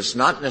 but it's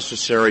not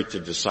necessary to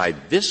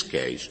decide this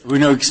case.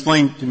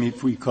 Explain to me,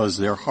 because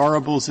they're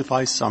horribles if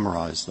I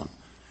summarize them.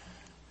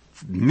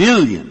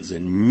 Millions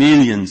and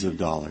millions of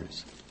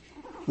dollars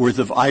worth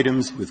of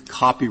items with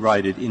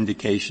copyrighted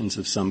indications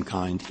of some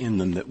kind in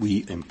them that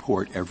we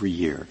import every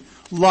year.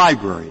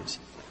 Libraries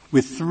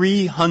with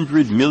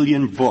 300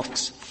 million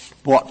books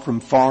bought from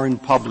foreign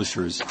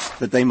publishers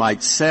that they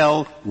might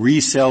sell,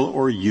 resell,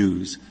 or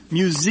use.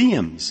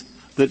 Museums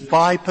that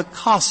buy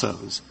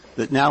Picassos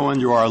that now,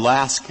 under our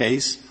last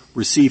case,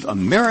 receive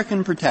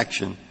American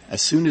protection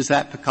as soon as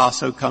that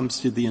Picasso comes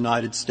to the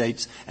United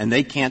States, and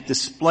they can't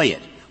display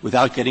it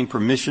without getting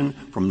permission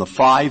from the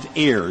 5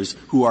 heirs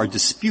who are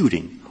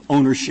disputing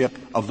ownership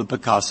of the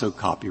Picasso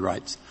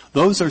copyrights.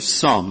 Those are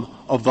some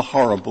of the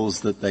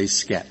horribles that they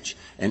sketch.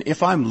 And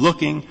if I'm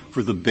looking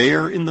for the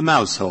bear in the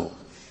mouse hole,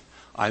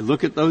 I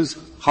look at those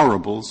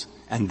horribles,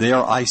 and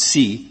there I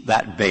see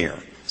that bear.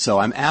 So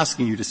I'm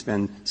asking you to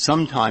spend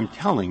some time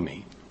telling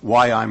me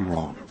why I'm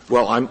wrong.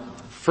 Well,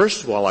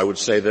 first of all, I would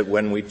say that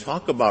when we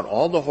talk about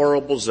all the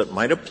horribles that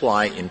might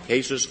apply in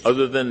cases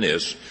other than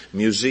this,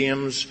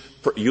 museums,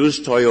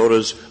 used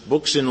Toyotas,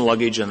 books in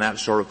luggage, and that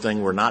sort of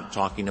thing, we're not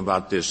talking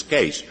about this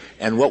case.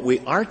 And what we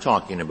are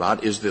talking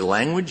about is the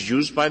language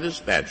used by the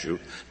statute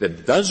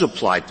that does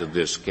apply to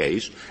this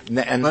case.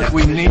 But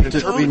we need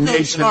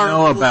to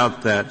know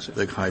about that,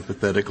 the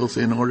hypotheticals,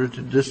 in order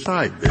to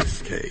decide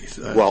this case.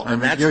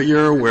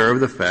 You're aware of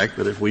the fact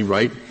that if we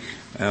write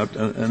out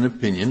an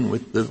opinion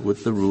with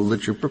the rule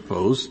that you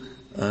propose,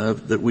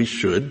 that we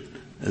should,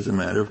 as a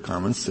matter of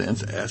common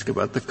sense, ask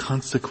about the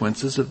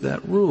consequences of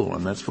that rule,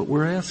 and that's what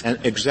we're asking.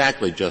 And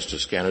exactly,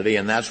 Justice Kennedy,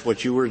 and that's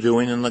what you were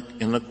doing in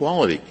the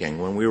Quality King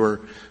when we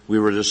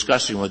were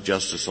discussing with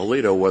Justice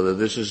Alito whether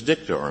this is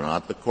dicta or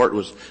not. The court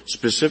was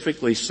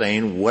specifically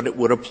saying what it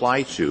would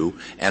apply to,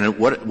 and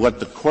what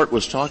the court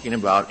was talking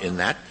about in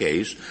that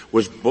case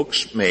was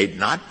books made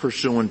not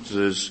pursuant to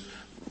this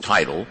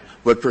title,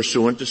 but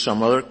pursuant to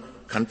some other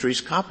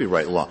country's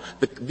copyright law.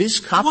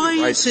 These copyright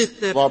Why is it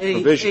that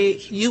a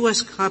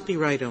U.S.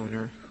 copyright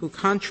owner who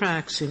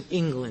contracts in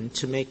England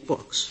to make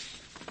books,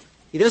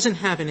 he doesn't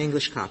have an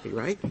English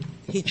copyright,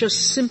 he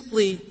just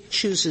simply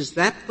chooses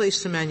that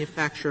place to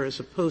manufacture as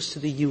opposed to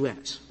the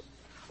U.S.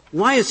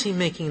 Why is he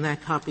making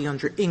that copy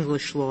under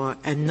English law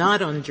and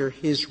not under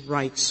his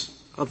rights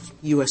of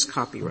U.S.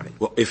 copyright?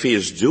 Well, if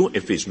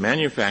he's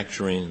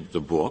manufacturing the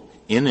book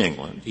in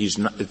England, he's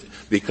not,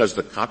 because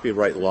the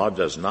copyright law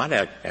does not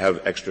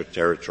have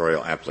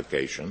extraterritorial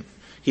application,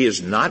 he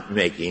is not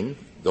making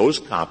those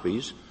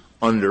copies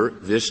under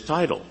this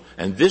title.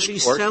 And this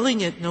he's court,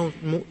 selling it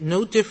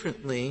no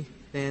differently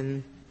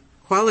than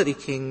Quality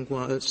King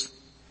was,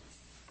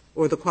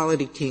 or the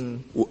Quality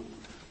King.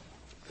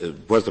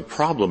 But the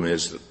problem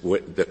is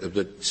that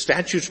the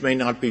statutes may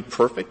not be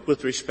perfect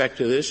with respect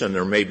to this, and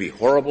there may be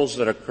horribles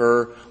that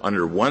occur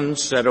under one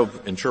set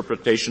of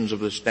interpretations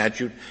of the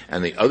statute,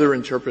 and the other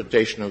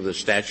interpretation of the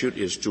statute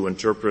is to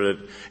interpret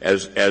it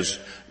as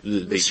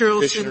the Mr.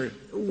 petitioner.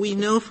 Olson, we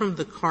know from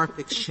the CARP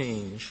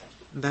exchange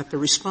that the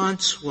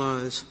response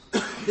was,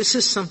 this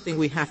is something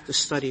we have to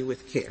study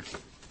with care.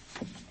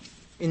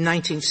 In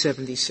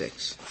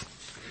 1976.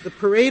 The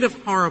parade of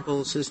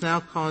horribles is now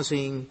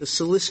causing the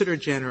Solicitor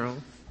General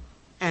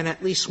and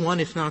at least one,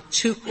 if not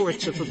two,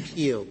 courts of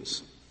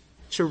appeals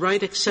to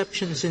write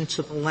exceptions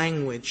into the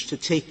language to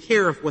take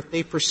care of what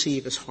they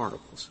perceive as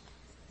horribles.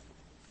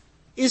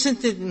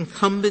 Isn't it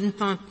incumbent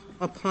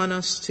upon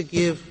us to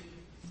give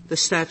the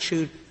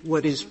statute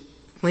what is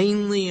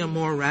plainly a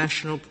more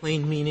rational,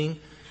 plain meaning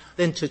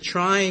than to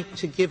try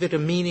to give it a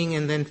meaning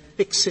and then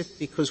fix it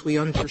because we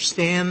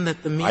understand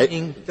that the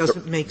meaning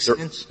doesn't make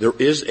sense? There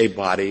is a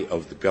body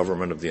of the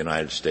government of the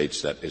United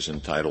States that is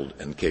entitled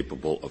and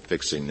capable of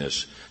fixing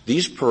this.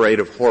 These parade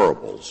of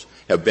horribles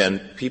have been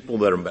people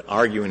that have been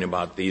arguing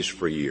about these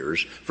for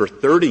years. For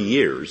 30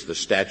 years, the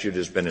statute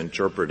has been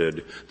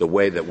interpreted the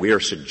way that we are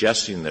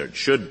suggesting that it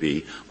should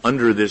be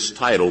under this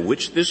title,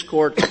 which this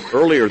Court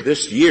earlier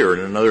this year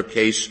in another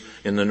case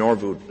in the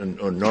Novo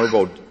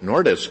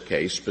Nordisk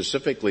case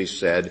specifically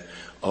said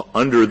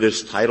under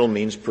this title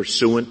means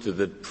pursuant to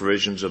the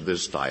provisions of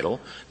this title.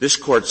 This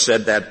Court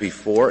said that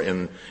before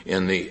in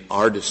the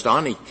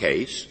Ardestani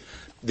case.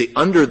 The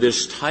under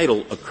this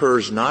title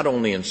occurs not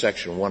only in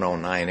Section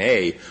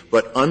 109A,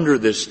 but under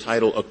this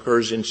title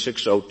occurs in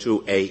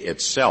 602A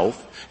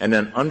itself, and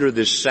then under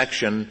this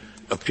section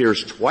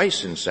appears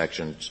twice in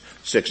Section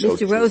 602A.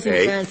 Mr.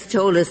 Rosenkranz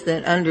told us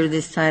that under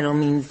this title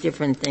means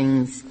different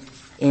things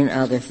in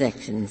other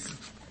sections,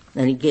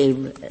 and he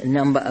gave a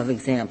number of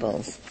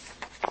examples.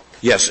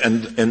 Yes,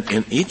 and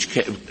in each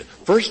case,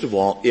 first of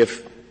all,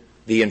 if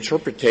the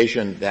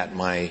interpretation that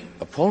my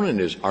opponent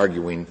is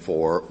arguing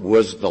for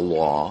was the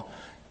law,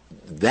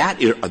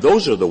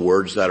 those are the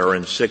words that are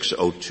in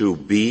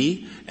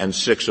 602B and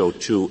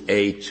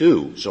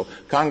 602A2. So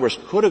Congress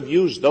could have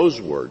used those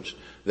words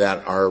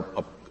that our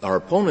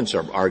opponents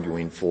are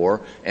arguing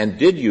for, and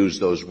did use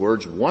those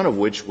words, one of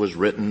which was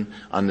written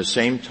on the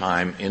same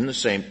time,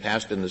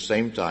 passed in the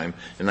same time,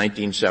 in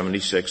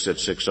 1976 at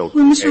 602A1.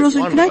 Well, Mr.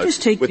 Rosen, can I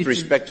just take with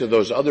respect to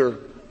those other,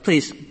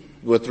 please.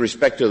 With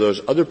respect to those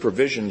other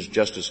provisions,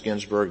 Justice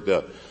Ginsburg,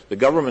 the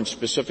government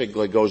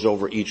specifically goes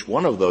over each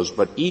one of those,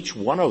 but each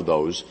one of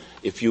those,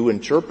 if you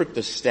interpret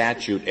the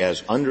statute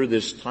as under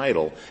this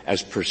title,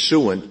 as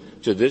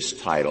pursuant to this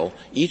title,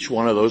 each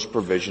one of those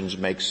provisions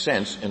makes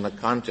sense in the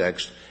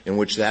context in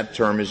which that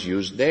term is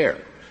used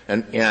there.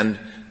 And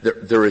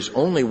there is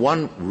only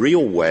one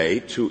real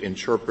way to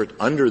interpret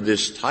under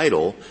this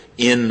title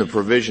in the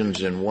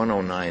provisions in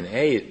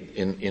 109A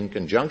in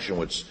conjunction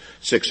with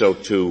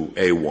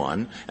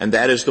 602A1, and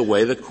that is the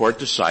way the Court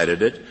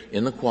decided it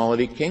in the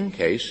Quality King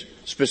case,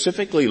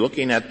 specifically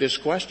looking at this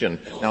question.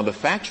 Now, the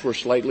facts were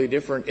slightly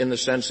different in the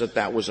sense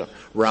that was a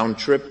round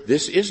trip.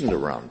 This isn't a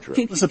round trip.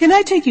 Can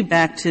I take you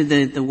back to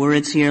the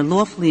words here,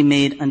 lawfully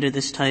made under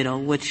this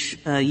title, which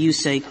you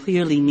say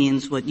clearly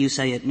means what you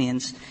say it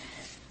means.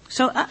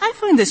 So I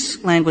find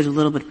this language a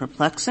little bit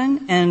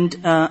perplexing, and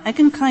I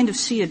can kind of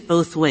see it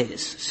both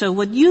ways. So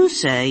what you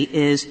say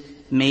is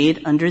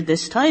made under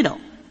this title.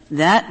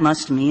 That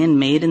must mean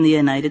made in the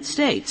United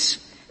States.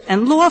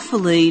 And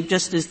lawfully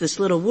just is this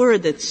little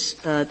word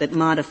that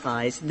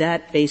modifies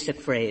that basic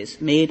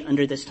phrase, made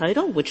under this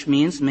title, which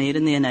means made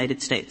in the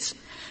United States.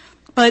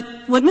 But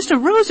what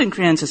Mr.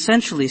 Rosenkranz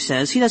essentially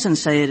says, he doesn't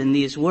say it in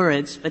these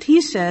words, but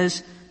he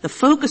says the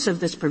focus of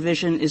this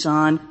provision is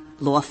on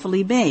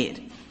lawfully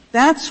made.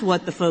 That's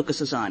what the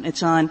focus is on.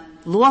 It's on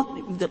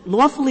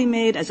lawfully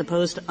made as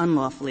opposed to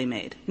unlawfully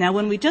made. Now,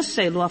 when we just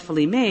say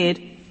lawfully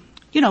made,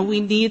 we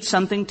need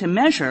something to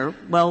measure.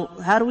 Well,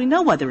 how do we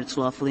know whether it's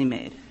lawfully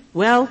made?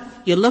 Well,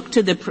 you look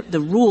to the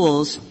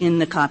rules in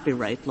the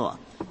copyright law.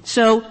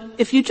 So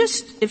if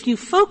you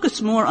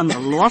focus more on the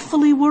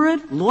lawfully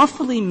word,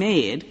 lawfully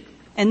made,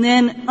 and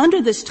then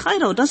under this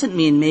title doesn't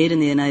mean made in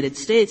the United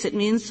States, it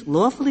means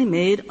lawfully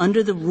made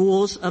under the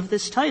rules of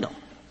this title.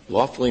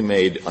 Lawfully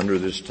made under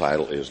this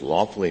title is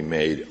lawfully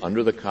made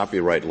under the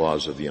copyright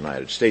laws of the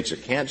United States.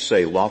 It can't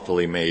say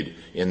lawfully made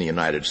in the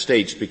United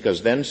States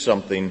because then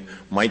something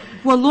might...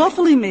 Well,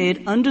 lawfully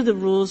made under the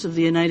rules of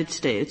the United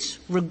States,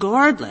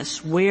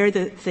 regardless where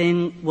the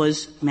thing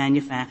was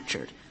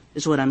manufactured,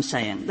 is what I'm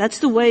saying. That's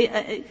the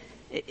way...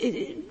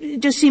 It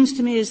just seems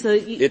to me as though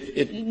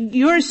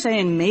you're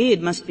saying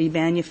made must be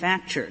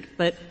manufactured,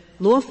 but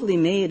lawfully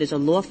made is a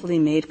lawfully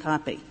made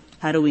copy.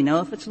 How do we know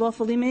if it's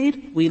lawfully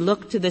made? We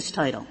look to this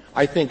title.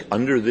 I think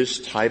under this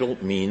title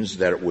means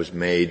that it was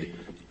made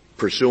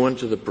pursuant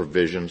to the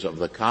provisions of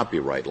the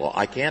copyright law.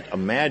 I can't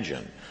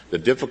imagine the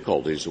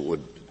difficulties that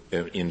would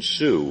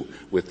ensue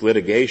with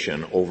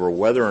litigation over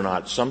whether or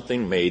not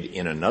something made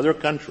in another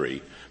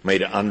country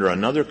made under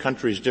another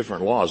country's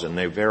different laws, and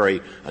they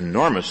vary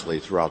enormously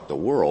throughout the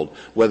world,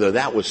 whether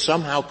that was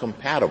somehow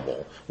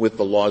compatible with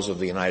the laws of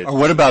the United States. Or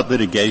what about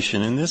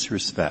litigation in this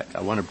respect?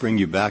 I want to bring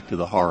you back to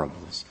the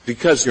horribles.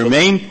 Because your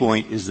main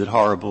point is that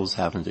horribles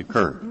haven't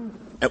occurred,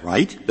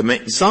 right?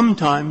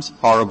 Sometimes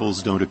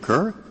horribles don't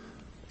occur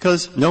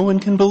because no one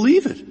can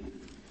believe it.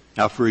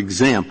 Now, for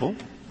example,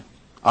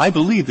 I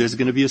believe there's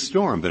going to be a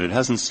storm, but it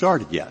hasn't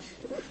started yet.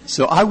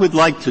 So I would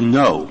like to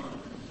know,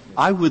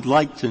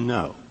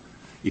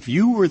 if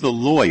you were the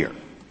lawyer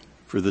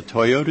for the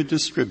Toyota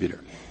distributor,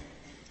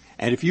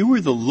 and if you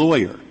were the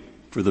lawyer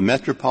for the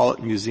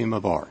Metropolitan Museum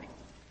of Art,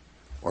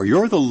 or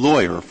you're the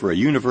lawyer for a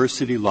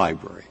university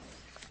library,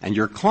 and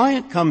your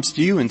client comes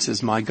to you and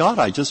says, my God,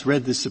 I just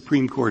read this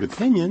Supreme Court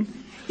opinion.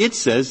 It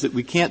says that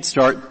we can't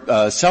start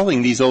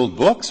selling these old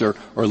books or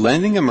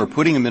lending them or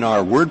putting them in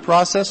our word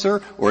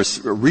processor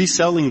or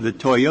reselling the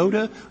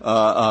Toyota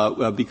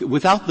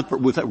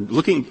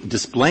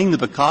displaying the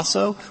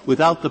Picasso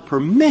without the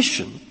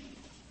permission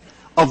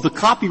of the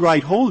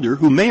copyright holder,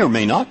 who may or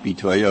may not be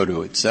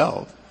Toyota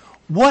itself.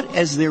 What,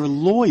 as their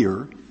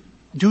lawyer,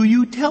 do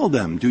you tell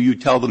them? Do you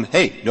tell them,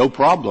 hey, no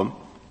problem?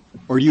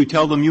 Or do you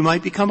tell them you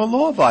might become a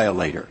law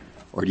violator?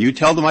 Or do you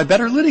tell them I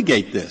better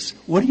litigate this?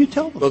 What do you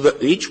tell them?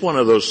 Well, each one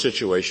of those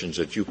situations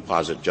that you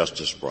posit,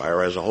 Justice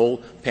Breyer, has a whole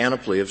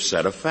panoply of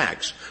set of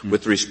facts.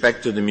 With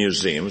respect to the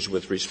museums,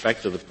 with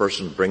respect to the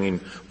person bringing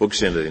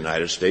books into the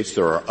United States,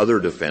 there are other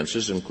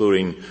defenses,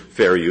 including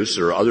fair use.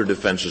 There are other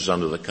defenses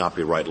under the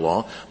copyright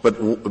law.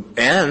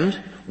 And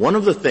one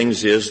of the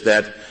things is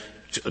that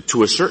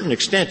to a certain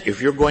extent,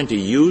 if you're going to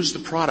use the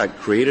product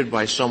created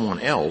by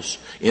someone else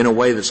in a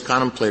way that's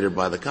contemplated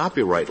by the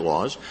copyright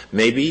laws,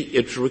 maybe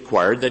it's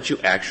required that you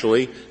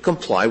actually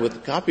comply with the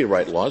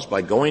copyright laws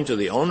by going to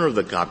the owner of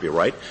the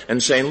copyright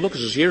and saying, look,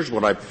 here's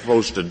what I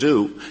propose to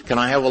do. Can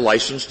I have a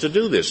license to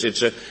do this?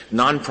 It's a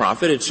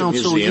nonprofit. It's a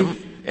museum.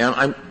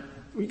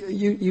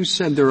 You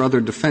said there are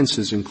other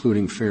defenses,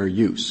 including fair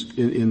use.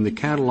 In the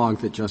catalog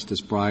that Justice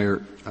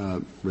Breyer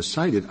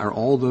recited, are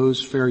all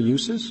those fair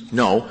uses?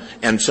 No,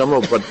 and some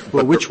of but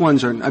well, which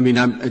ones are? I mean,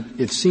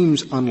 it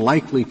seems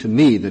unlikely to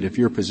me that if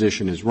your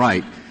position is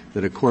right,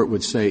 that a court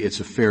would say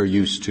it's a fair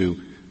use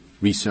to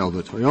resell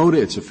the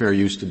Toyota, it's a fair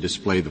use to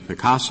display the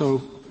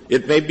Picasso.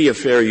 It may be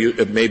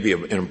it may be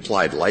an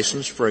implied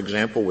license, for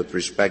example, with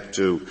respect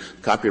to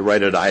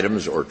copyrighted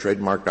items or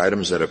trademarked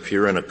items that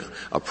appear in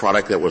a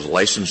product that was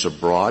licensed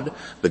abroad.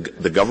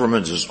 The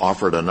government has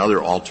offered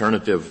another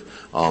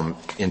alternative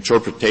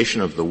interpretation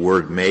of the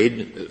word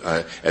made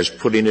as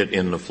putting it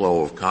in the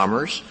flow of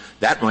commerce.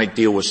 That might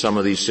deal with some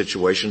of these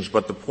situations,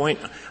 but the point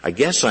I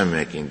guess I'm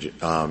making,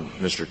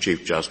 Mr.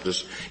 Chief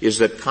Justice, is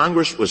that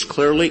Congress was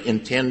clearly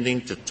intending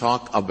to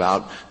talk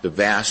about the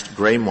vast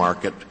gray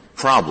market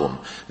problem.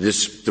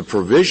 The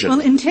provision. Well,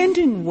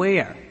 intending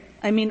where?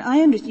 I mean,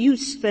 you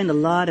spend a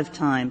lot of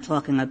time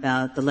talking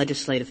about the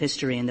legislative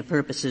history and the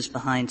purposes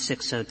behind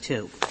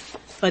 602.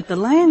 But the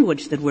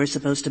language that we're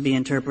supposed to be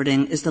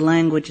interpreting is the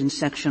language in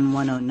Section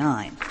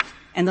 109.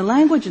 And the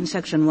language in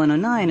Section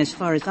 109, as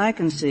far as I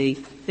can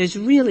see, there's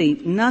really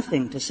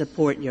nothing to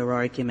support your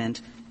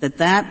argument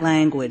that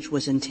language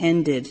was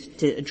intended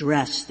to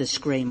address this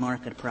gray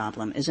market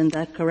problem. Isn't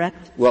that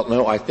correct? Well,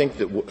 no, I think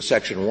that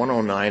Section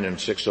 109 and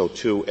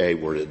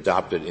 602A were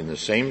adopted in the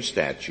same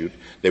statute.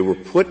 They were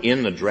put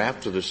in the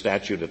draft of the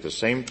statute at the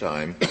same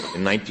time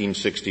in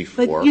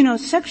 1964. But,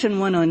 Section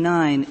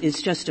 109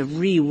 is just a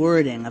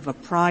rewording of a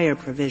prior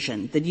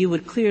provision that you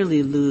would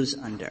clearly lose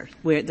under,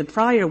 where the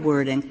prior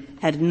wording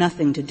had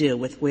nothing to do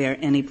with where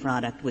any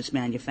product was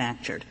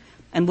manufactured.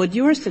 And what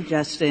you're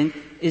suggesting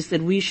is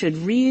that we should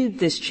read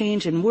this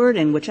change in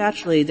wording, which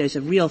actually there's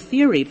a real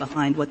theory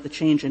behind what the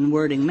change in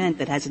wording meant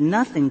that has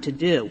nothing to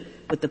do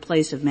with the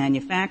place of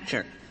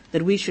manufacture,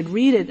 that we should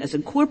read it as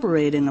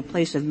incorporating a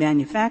place of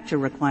manufacture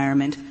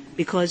requirement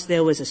because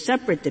there was a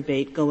separate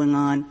debate going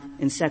on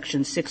in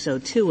Section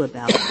 602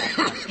 about that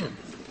question.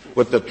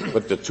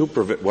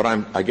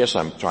 I guess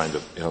I'm trying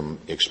to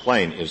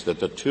explain is that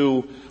the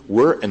two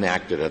were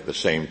enacted at the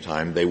same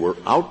time. They were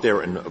out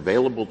there and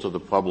available to the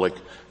public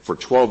for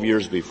 12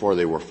 years before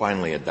they were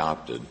finally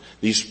adopted.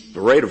 These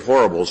parade of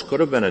horribles could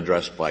have been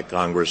addressed by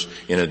Congress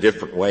in a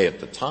different way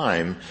at the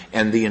time,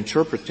 and the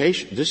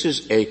interpretation,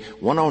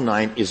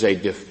 109 is a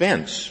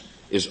defense,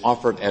 is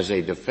offered as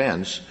a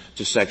defense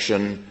to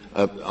Section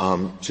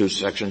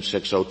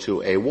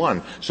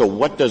 602A1. So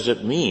what does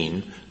it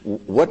mean?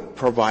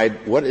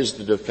 What is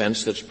the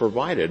defense that's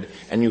provided?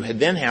 And you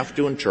then have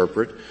to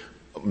interpret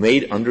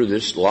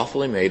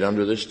lawfully made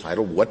under this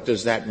title, what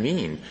does that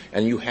mean?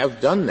 And you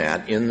have done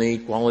that in the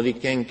Quality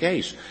King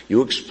case.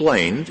 You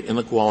explained in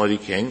the Quality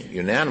King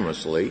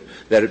unanimously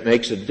that it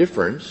makes a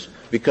difference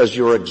because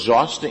you're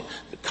exhausting.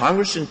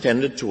 Congress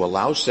intended to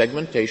allow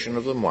segmentation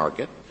of the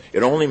market.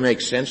 It only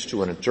makes sense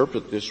to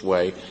interpret this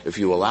way if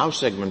you allow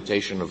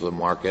segmentation of the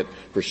market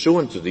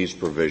pursuant to these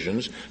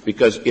provisions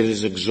because it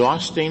is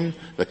exhausting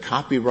the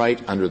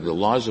copyright under the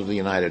laws of the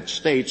United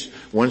States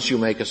once you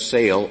make a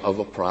sale of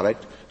a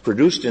product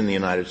produced in the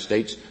United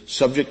States,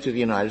 subject to the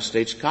United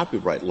States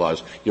copyright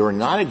laws. You're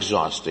not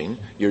exhausting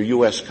your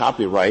U.S.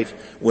 copyright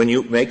when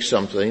you make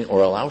something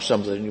or allow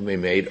something to be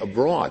made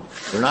abroad.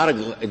 You're not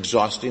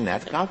exhausting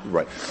that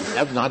copyright. You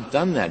have not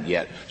done that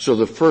yet. So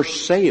the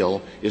first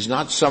sale is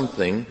not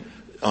something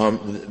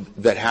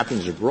that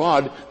happens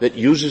abroad that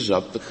uses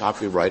up the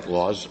copyright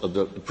laws of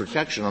the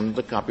protection under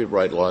the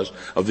copyright laws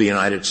of the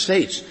United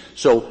States.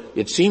 So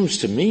it seems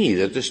to me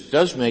that this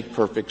does make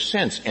perfect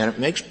sense, and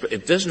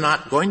it is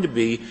not going to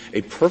be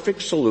a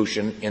perfect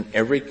solution in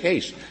every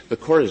case. The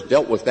Court has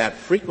dealt with that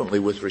frequently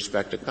with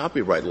respect to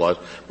copyright laws,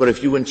 but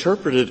if you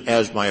interpret it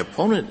as my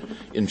opponent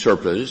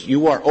interprets,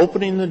 you are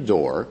opening the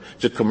door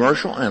to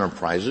commercial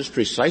enterprises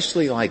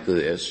precisely like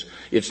this.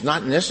 It's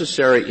not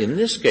necessary in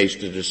this case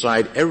to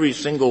decide every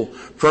single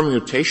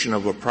permutation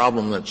of a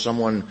problem that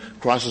someone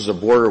crosses a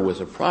border with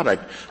a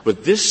product,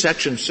 but this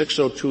Section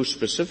 602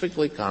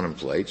 specifically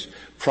contemplates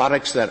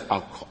products that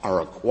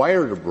are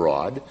acquired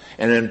abroad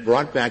and then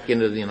brought back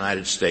into the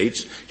United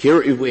States.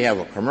 Here we have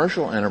a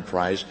commercial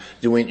enterprise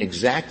doing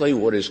exactly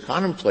what is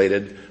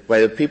contemplated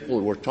by the people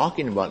who were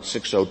talking about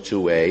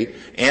 602A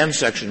and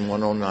Section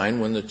 109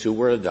 when the two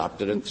were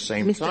adopted at the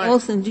same time. Mr.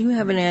 Olson, do you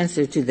have an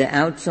answer to the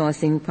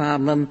outsourcing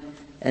problem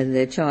and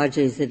the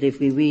charges that if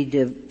we read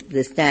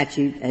the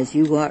statute as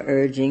you are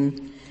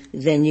urging,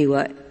 then you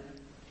are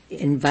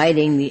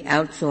inviting the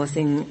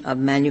outsourcing of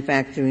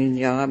manufacturing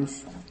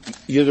jobs?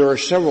 Yeah, there are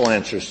several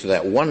answers to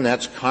that. One,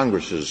 that's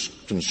Congress's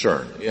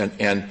concern,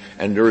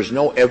 and there is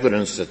no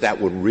evidence that that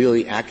would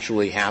really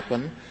actually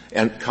happen.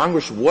 And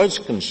Congress was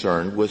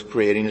concerned with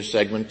creating a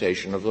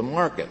segmentation of the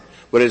market.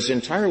 But it's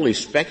entirely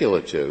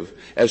speculative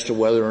as to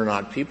whether or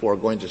not people are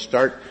going to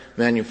start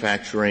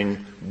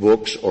manufacturing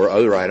books or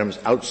other items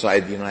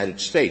outside the United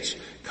States.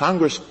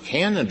 Congress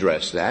can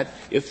address that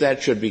if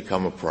that should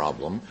become a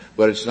problem,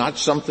 but it's not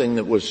something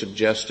that was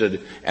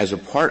suggested as a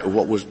part of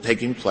what was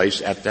taking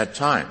place at that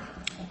time.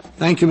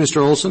 Thank you,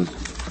 Mr. Olson.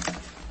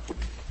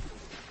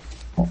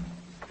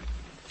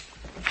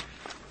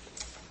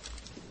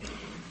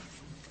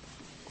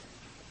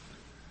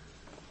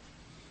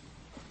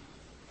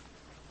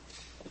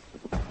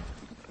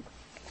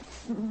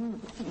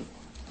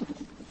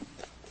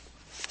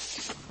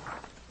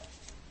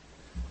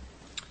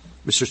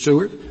 Mr.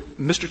 Stewart.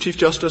 Mr. Chief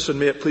Justice, and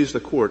may it please the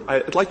Court,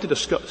 I'd like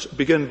to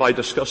begin by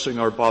discussing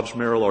our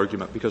Bobbs-Merrill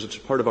argument because it's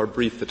part of our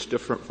brief that's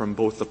different from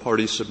both the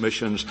parties'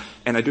 submissions,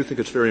 and I do think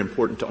it's very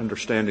important to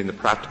understanding the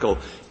practical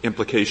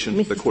implications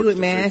of the Court's Stewart,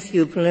 may I ask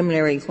you a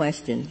preliminary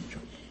question?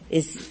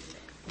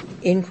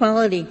 In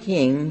Quality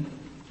King,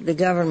 the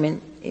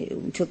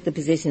government took the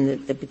position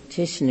that the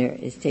petitioner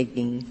is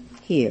taking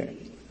here.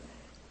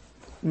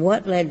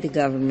 What led the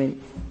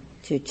government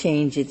to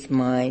change its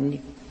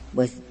mind?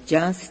 Was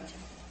just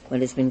what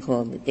has been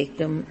called the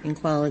dictum in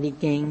Quality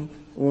King,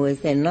 or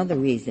is there another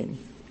reason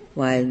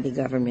why the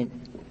government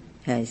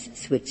has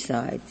switched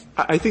sides?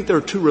 I think there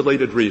are two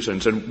related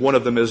reasons, and one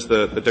of them is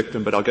the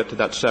dictum, but I'll get to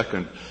that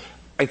second.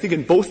 I think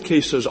in both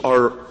cases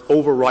our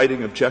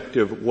overriding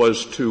objective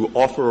was to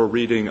offer a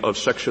reading of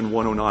Section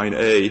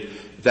 109A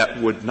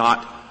that would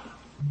not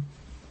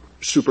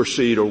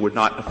supersede or would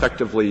not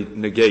effectively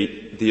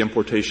negate the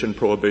importation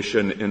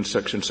prohibition in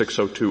Section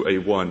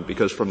 602A1,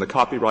 because from the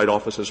Copyright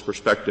Office's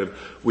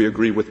perspective, we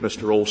agree with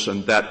Mr.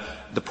 Olson that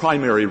the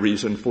primary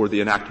reason for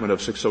the enactment of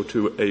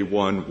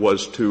 602A1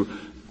 was to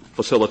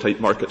facilitate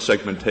market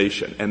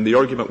segmentation. And the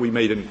argument we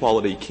made in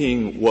Quality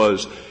King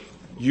was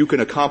you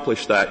can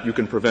accomplish that, you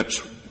can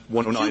prevent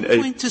 109A. Can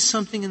you point to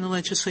something in the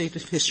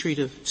legislative history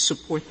to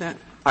support that?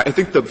 I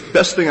think the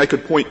best thing I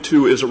could point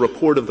to is a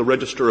report of the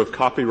Register of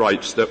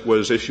Copyrights that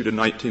was issued in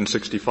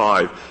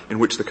 1965, in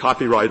which the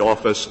Copyright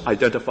Office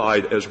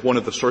identified as one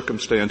of the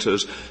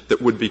circumstances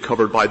that would be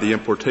covered by the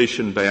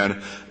importation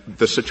ban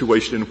the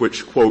situation in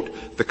which,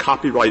 quote, the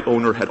copyright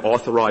owner had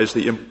authorized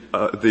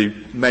the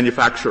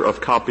manufacture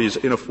of copies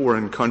in a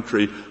foreign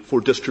country for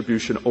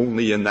distribution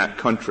only in that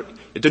country.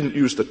 It didn't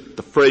use the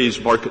phrase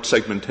market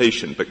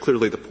segmentation, but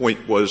clearly the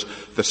point was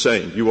the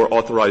same. You are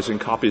authorizing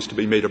copies to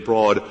be made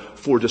abroad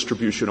for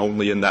distribution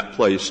only in that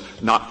place,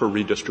 not for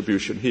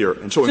redistribution here.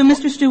 And so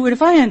Mr. Stewart,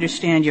 if I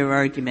understand your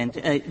argument,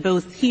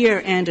 both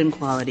here and in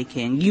Quality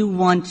King, you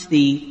want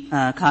the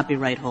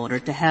copyright holder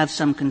to have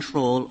some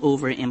control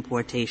over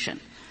importation.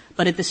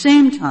 But at the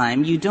same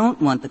time, you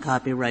don't want the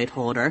copyright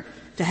holder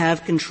to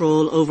have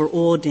control over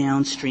all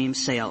downstream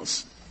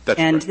sales.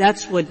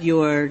 That's what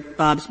your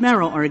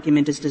Bobbs-Merrill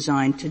argument is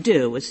designed to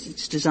do.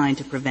 It's designed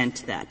to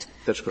prevent that.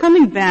 That's correct.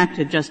 Coming back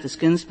to Justice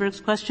Ginsburg's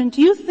question,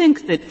 do you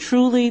think that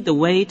truly the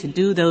way to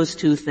do those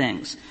two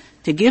things,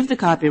 to give the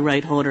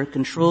copyright holder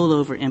control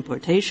over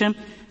importation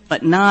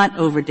but not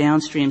over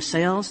downstream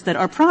sales, that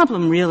our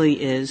problem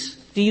really is,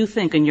 do you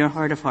think in your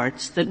heart of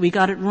hearts, that we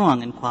got it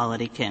wrong in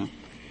Quality King?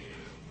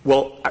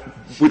 Well,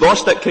 we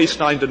lost that case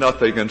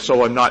 9-0, and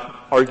so I'm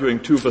not arguing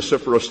too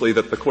vociferously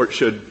that the Court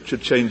should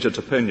change its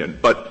opinion.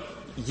 But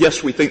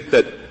yes, we think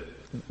that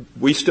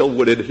we still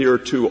would adhere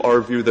to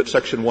our view that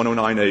Section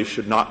 109A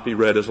should not be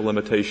read as a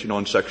limitation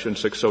on Section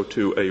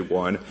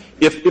 602A1.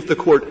 If the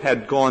Court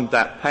had gone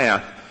that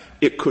path,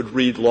 it could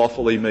read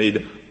lawfully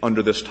made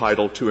under this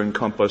title to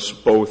encompass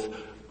both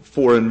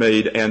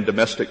foreign-made and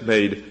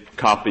domestic-made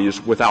copies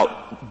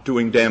without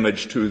doing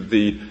damage to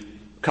the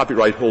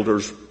copyright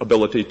holder's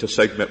ability to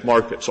segment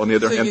markets. On the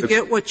other hand, you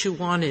get what you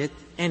wanted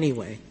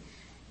anyway.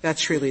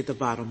 That's really the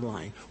bottom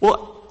line.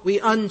 Well, we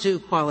undo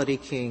Quality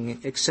King,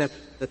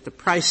 except that the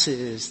price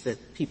is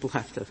that people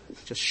have to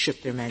just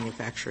ship their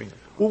manufacturing.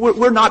 Well,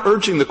 we're not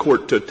urging the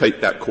court to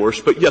take that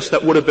course, but yes,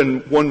 that would have been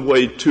one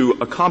way to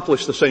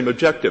accomplish the same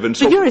objective. And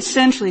so you're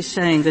essentially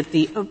saying that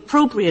the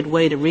appropriate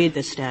way to read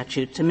the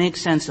statute, to make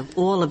sense of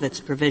all of its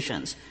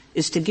provisions,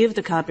 is to give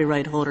the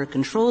copyright holder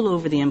control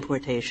over the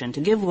importation,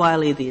 to give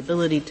Wiley the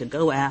ability to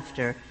go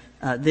after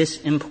this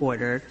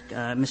importer,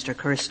 Mr.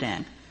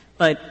 Kirsten,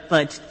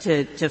 but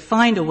to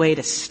find a way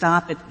to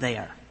stop it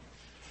there.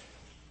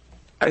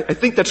 I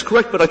think that's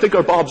correct, but I think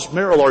our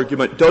Bobbs-Merrill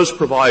argument does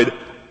provide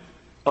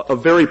a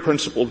very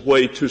principled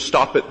way to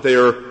stop it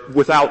there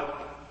without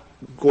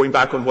going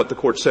back on what the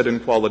court said in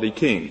Quality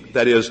King.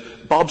 That is,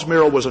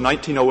 Bobbs-Merrill was a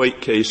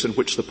 1908 case in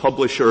which the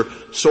publisher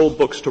sold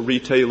books to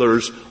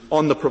retailers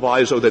on the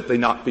proviso that they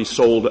not be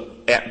sold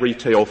at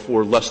retail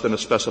for less than a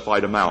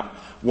specified amount.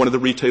 One of the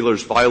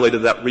retailers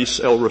violated that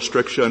resale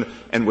restriction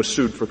and was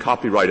sued for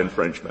copyright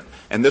infringement.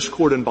 And this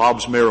court in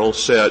Bobbs-Merrill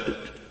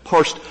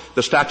parsed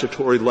the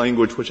statutory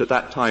language which at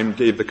that time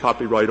gave the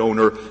copyright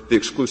owner the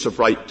exclusive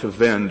right to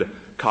vend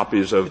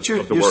copies of the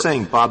work. You're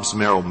saying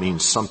Bobbs-Merrill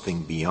means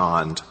something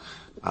beyond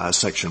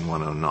Section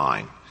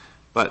 109.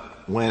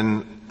 But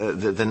when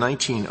the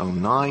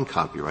 1909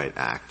 Copyright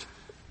Act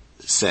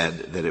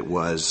said that it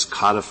was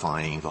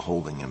codifying the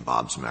holding in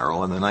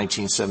Bobbs-Merrill, and the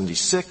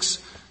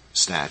 1976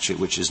 statute,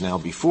 which is now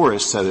before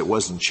us, said it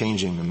wasn't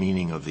changing the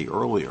meaning of the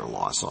earlier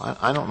law. So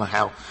I don't know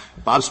how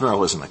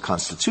Bobbs-Merrill isn't a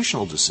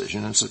constitutional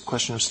decision. It's a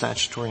question of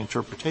statutory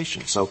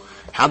interpretation. So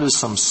how does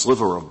some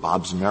sliver of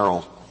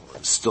Bobbs-Merrill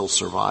still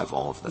survive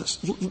all of this?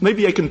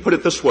 Maybe I can put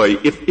it this way.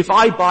 If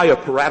I buy a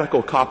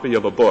piratical copy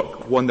of a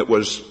book, one that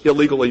was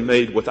illegally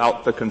made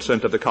without the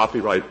consent of the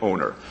copyright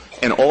owner,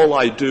 and all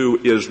I do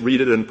is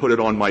read it and put it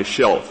on my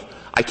shelf,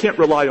 I can't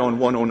rely on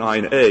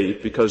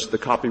 109A because the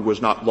copy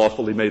was not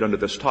lawfully made under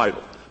this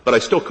title. But I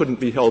still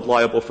couldn't be held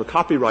liable for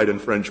copyright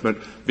infringement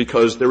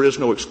because there is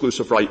no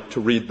exclusive right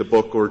to read the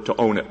book or to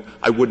own it.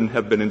 I wouldn't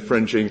have been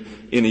infringing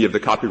any of the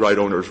copyright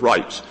owner's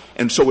rights.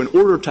 And so in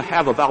order to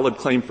have a valid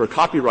claim for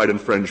copyright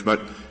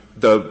infringement,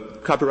 the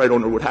copyright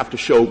owner would have to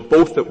show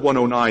both that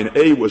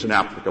 109A was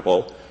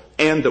inapplicable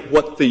and that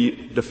what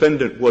the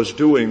defendant was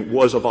doing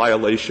was a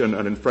violation,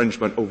 an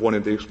infringement of one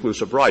of the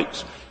exclusive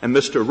rights. And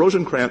Mr.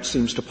 Rosenkranz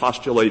seems to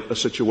postulate a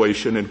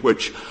situation in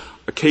which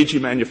a KG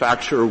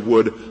manufacturer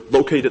would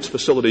locate its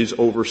facilities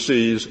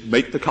overseas,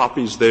 make the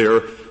copies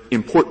there,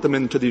 import them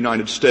into the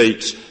United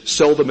States,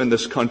 sell them in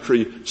this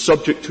country,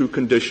 subject to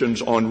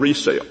conditions on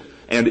resale.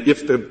 And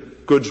if the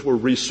goods were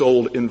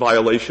resold in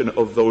violation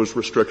of those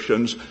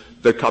restrictions,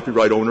 the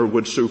copyright owner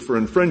would sue for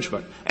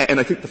infringement. And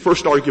I think the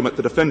first argument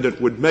the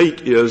defendant would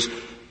make is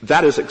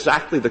that is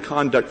exactly the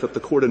conduct that the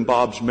court in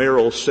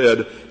Bobbs-Merrill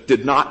said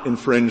did not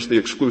infringe the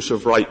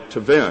exclusive right to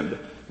vend.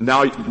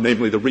 Now,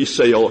 namely the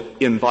resale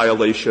in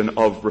violation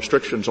of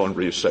restrictions on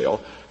resale.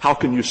 How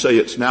can you say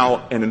it's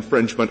now an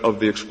infringement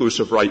of the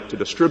exclusive right to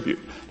distribute?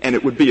 And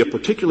it would be a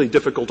particularly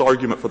difficult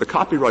argument for the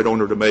copyright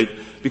owner to make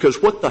because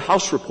what the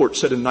House report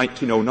said in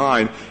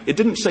 1909, it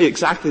didn't say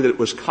exactly that it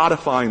was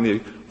codifying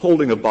the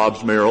holding of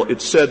Bobbs-Merrill.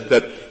 It said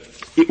that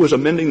it was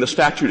amending the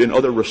statute in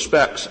other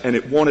respects, and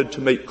it wanted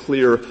to make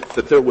clear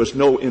that there was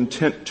no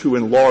intent to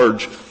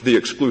enlarge the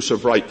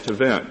exclusive right to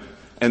vend.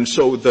 And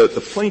so the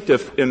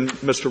plaintiff in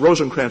Mr.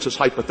 Rosenkranz's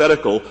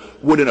hypothetical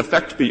would in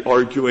effect be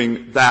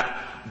arguing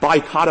that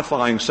by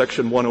codifying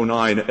Section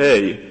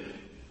 109A,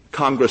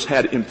 Congress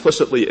had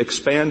implicitly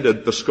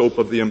expanded the scope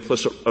of the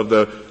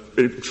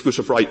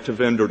exclusive right to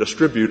vend or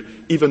distribute,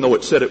 even though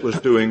it said it was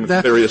doing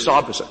various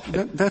opposite.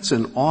 That's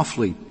an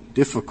awfully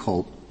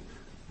difficult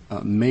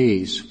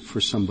maze for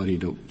somebody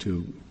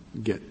to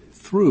get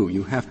through.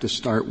 You have to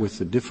start with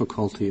the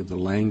difficulty of the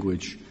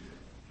language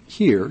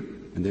here,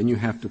 and then you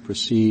have to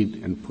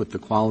proceed and put the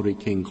Quality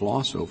King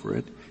gloss over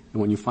it.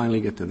 And when you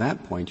finally get to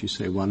that point, you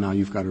say, well, now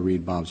you've got to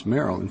read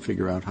Bobbs-Merrill and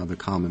figure out how the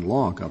common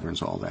law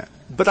governs all that.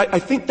 But I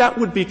think that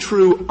would be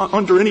true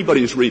under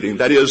anybody's reading.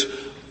 That is,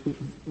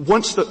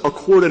 once a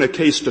court in a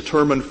case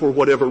determined for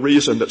whatever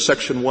reason that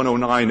Section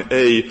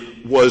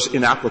 109A was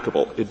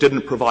inapplicable, it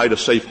didn't provide a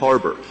safe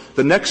harbor,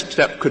 the next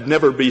step could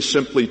never be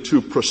simply to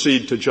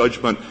proceed to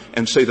judgment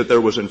and say that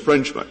there was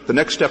infringement. The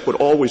next step would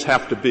always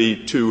have to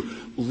be to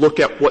look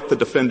at what the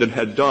defendant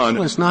had done.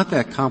 Well, it's not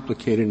that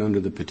complicated under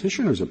the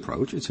petitioner's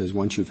approach. It says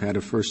once you've had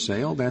a first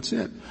sale, that's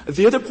it.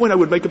 The other point I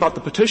would make about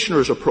the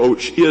petitioner's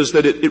approach is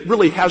that it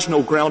really has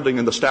no grounding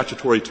in the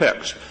statutory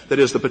text. That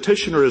is, the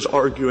petitioner is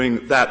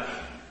arguing that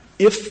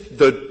if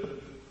the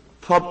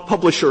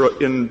publisher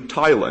in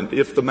Thailand,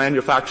 if the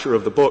manufacturer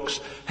of the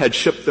books had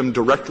shipped them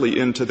directly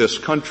into this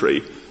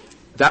country,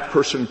 that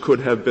person could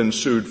have been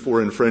sued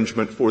for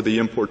infringement for the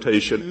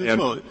importation. And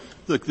well,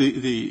 look,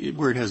 the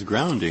where it has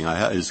grounding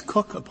is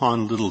Cook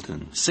upon Littleton,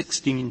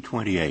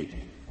 1628.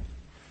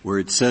 where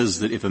it says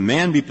that if a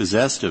man be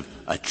possessed of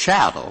a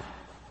chattel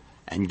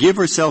and give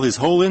or sell his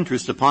whole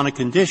interest upon a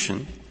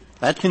condition,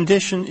 that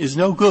condition is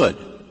no good.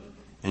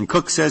 And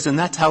Cook says, and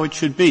that's how it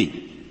should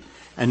be.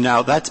 And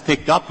now that's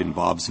picked up in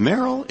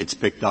Bobbs-Merrill. It's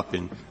picked up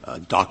in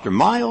Dr.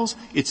 Miles.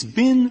 It's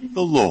been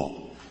the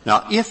law.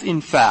 Now, if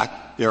in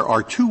fact there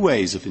are two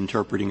ways of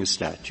interpreting a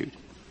statute,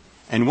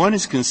 and one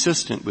is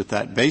consistent with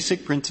that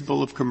basic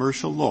principle of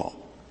commercial law,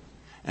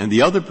 and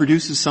the other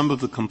produces some of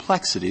the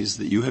complexities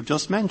that you have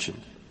just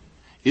mentioned,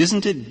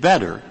 isn't it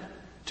better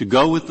to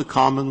go with the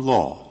common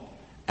law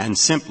and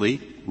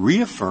simply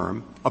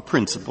reaffirm a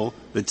principle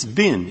that's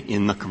been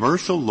in the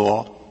commercial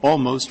law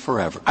almost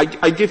forever?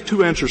 I give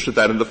two answers to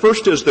that. And the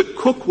first is that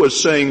Cook was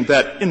saying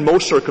that in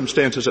most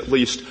circumstances at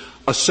least,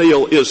 a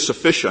sale is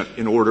sufficient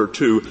in order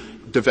to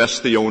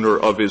divest the owner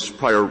of his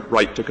prior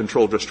right to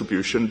control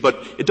distribution,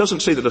 but it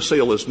doesn't say that a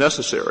sale is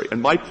necessary.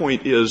 And my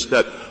point is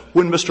that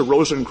when Mr.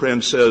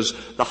 Rosenkranz says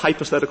the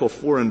hypothetical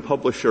foreign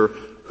publisher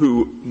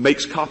who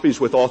makes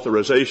copies with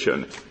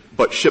authorization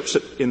but ships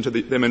it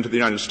them into the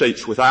United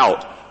States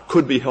without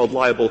could be held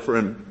liable for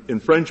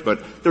infringement,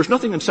 there's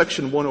nothing in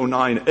Section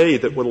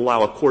 109A that would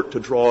allow a court to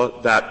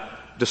draw that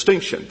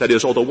distinction. That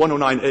is, although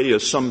 109A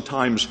is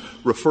sometimes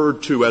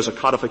referred to as a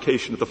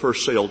codification of the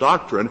first sale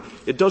doctrine,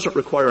 it doesn't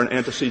require an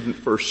antecedent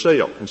first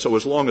sale. And so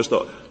as long as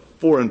the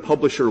foreign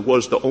publisher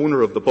was the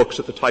owner of the books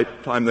at the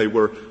time they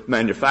were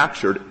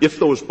manufactured, if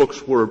those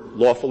books were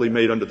lawfully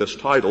made under this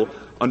title,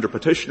 under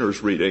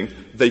petitioner's reading,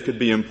 they could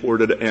be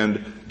imported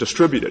and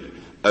distributed.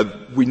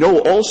 We know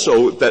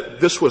also that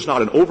this was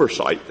not an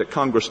oversight, that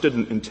Congress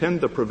didn't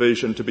intend the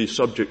provision to be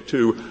subject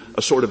to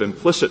a sort of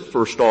implicit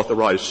first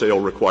authorized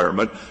sale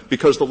requirement,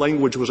 because the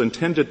language was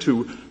intended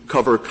to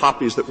cover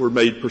copies that were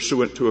made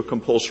pursuant to a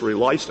compulsory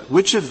license.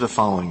 Which of the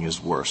following is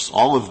worse?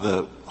 All of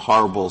the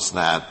horribles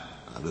that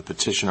the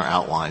petitioner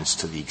outlines,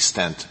 to the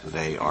extent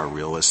they are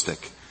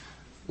realistic,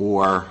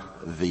 or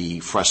the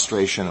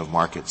frustration of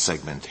market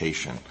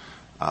segmentation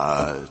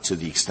to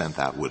the extent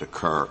that would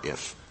occur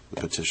if the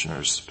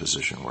petitioner's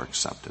position were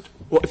accepted?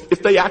 Well,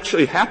 if they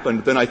actually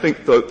happened, then I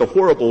think the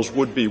horribles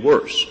would be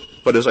worse.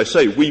 But as I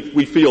say,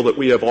 we feel that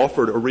we have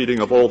offered a reading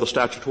of all the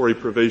statutory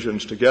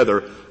provisions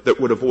together that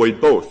would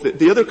avoid both.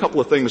 The other couple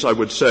of things I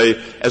would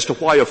say as to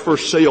why a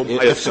first sale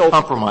by itself.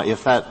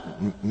 If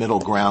that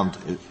middle ground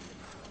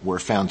were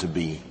found to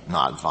be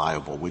not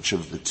viable, which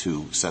of the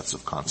two sets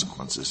of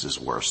consequences is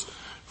worse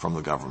from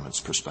the government's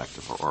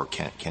perspective, or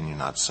can you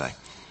not say?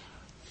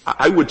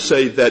 I would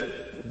say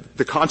that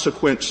the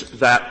consequence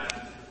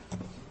that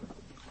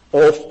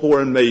all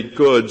foreign-made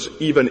goods,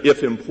 even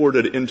if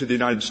imported into the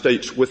United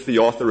States with the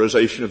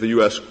authorization of the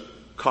U.S.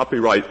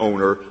 copyright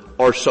owner,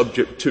 are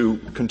subject to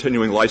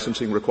continuing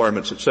licensing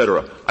requirements,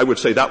 etc. I would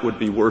say that would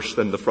be worse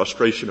than the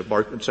frustration of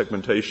market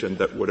segmentation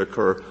that would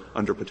occur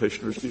under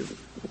petitioner's view.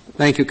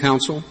 Thank you,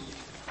 counsel.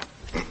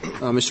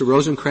 Mr.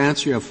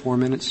 Rosenkranz, you have 4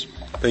 minutes.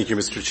 Thank you,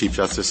 Mr. Chief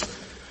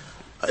Justice.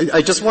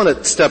 I just want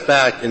to step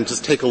back and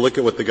just take a look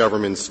at what the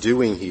government's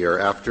doing here.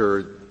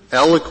 After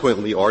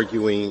eloquently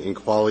arguing in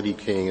Quality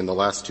King in the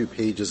last 2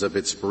 pages of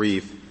its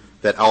brief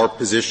that our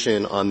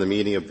position on the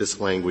meaning of this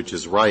language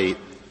is right,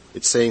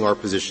 it's saying our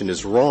position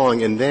is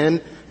wrong, and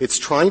then it's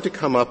trying to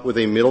come up with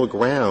a middle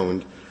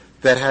ground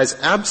that has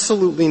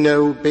absolutely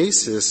no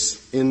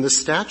basis in the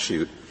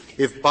statute.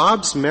 If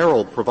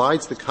Bobbs-Merrill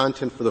provides the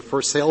content for the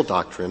first sale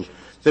doctrine,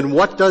 then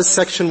what does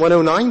Section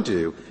 109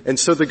 do? And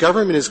so the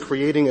government is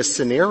creating a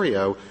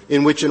scenario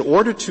in which, in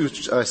order to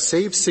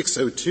save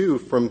 602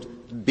 from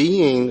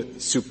being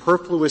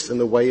superfluous in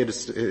the way it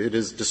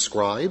is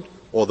described,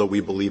 although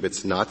we believe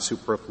it's not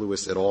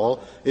superfluous at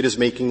all, it is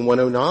making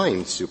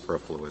 109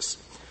 superfluous.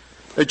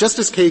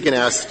 Justice Kagan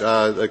asked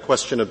a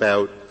question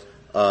about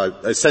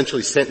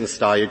essentially sentence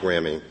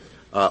diagramming.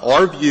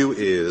 Our view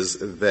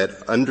is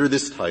that under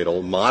this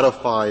title,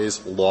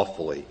 modifies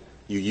lawfully.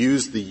 You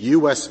use the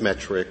U.S.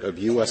 metric of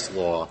U.S.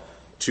 law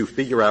to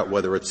figure out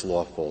whether it's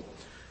lawful.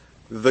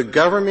 The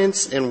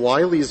government's and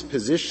Wiley's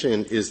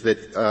position is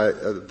that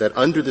that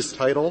under this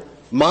title,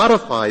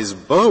 modifies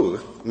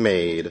both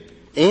made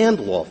and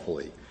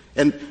lawfully.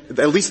 And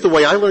at least the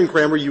way I learned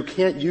grammar, you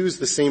can't use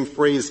the same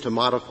phrase to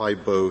modify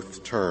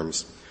both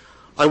terms.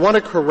 I want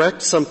to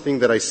correct something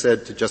that I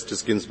said to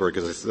Justice Ginsburg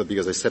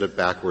because I said it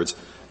backwards.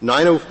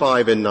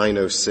 905 and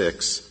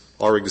 906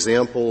 are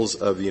examples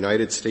of the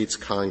United States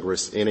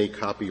Congress in a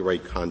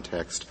copyright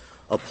context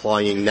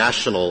applying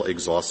national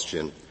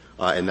exhaustion,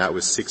 and that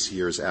was 6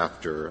 years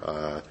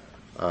after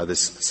this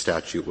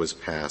statute was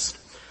passed.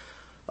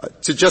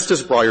 To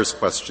Justice Breyer's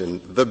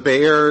question, the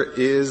bear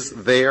is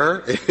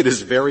there. It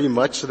is very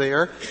much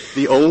there.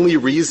 The only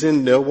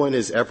reason no one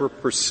has ever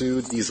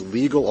pursued these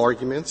legal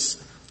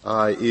arguments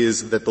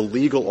is that the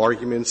legal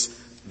arguments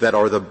that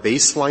are the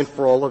baseline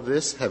for all of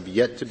this have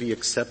yet to be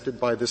accepted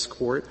by this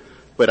Court.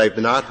 But I've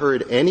not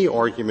heard any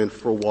argument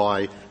for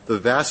why the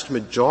vast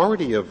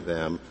majority of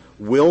them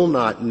will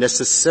not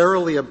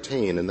necessarily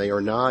obtain, and they are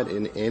not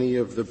in any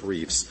of the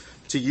briefs.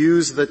 To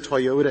use the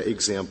Toyota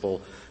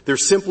example, there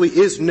simply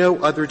is no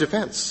other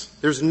defense.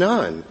 There's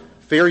none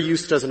Fair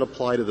use doesn't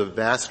apply to the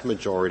vast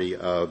majority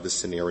of the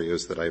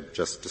scenarios that I've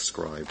just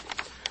described.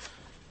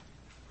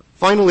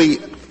 Finally,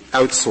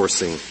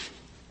 outsourcing.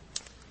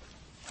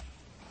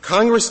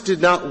 Congress did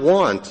not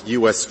want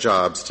U.S.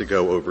 jobs to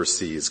go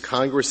overseas.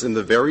 Congress, in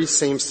the very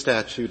same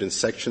statute in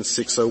Section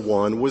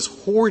 601, was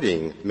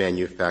hoarding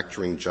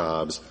manufacturing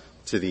jobs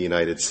to the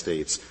United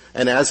States.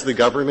 And as the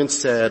government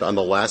said on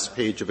the last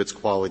page of its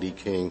Quality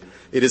King,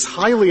 it is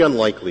highly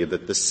unlikely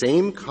that the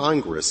same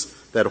Congress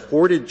that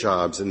hoarded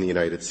jobs in the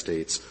United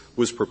States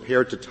was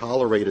prepared to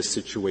tolerate a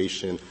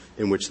situation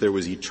in which there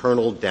was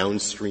eternal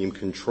downstream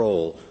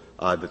control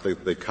that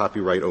the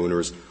copyright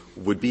owners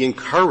would be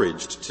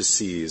encouraged to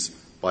seize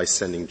by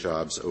sending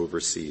jobs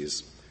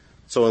overseas.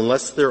 So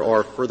unless there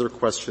are further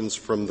questions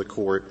from the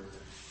Court,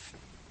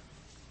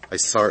 I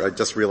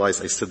just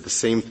realized I said the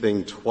same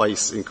thing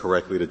twice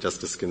incorrectly to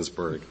Justice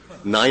Ginsburg.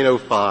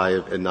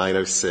 905 and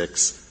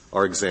 906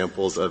 are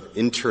examples of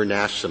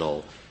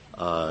international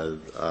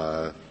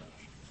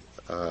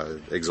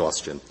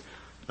exhaustion.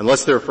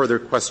 Unless there are further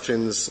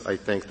questions, I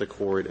thank the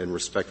Court and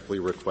respectfully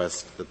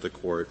request that the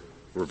Court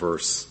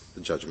reverse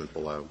the judgment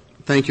below.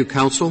 Thank you,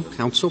 counsel.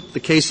 Counsel, the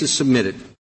case is submitted.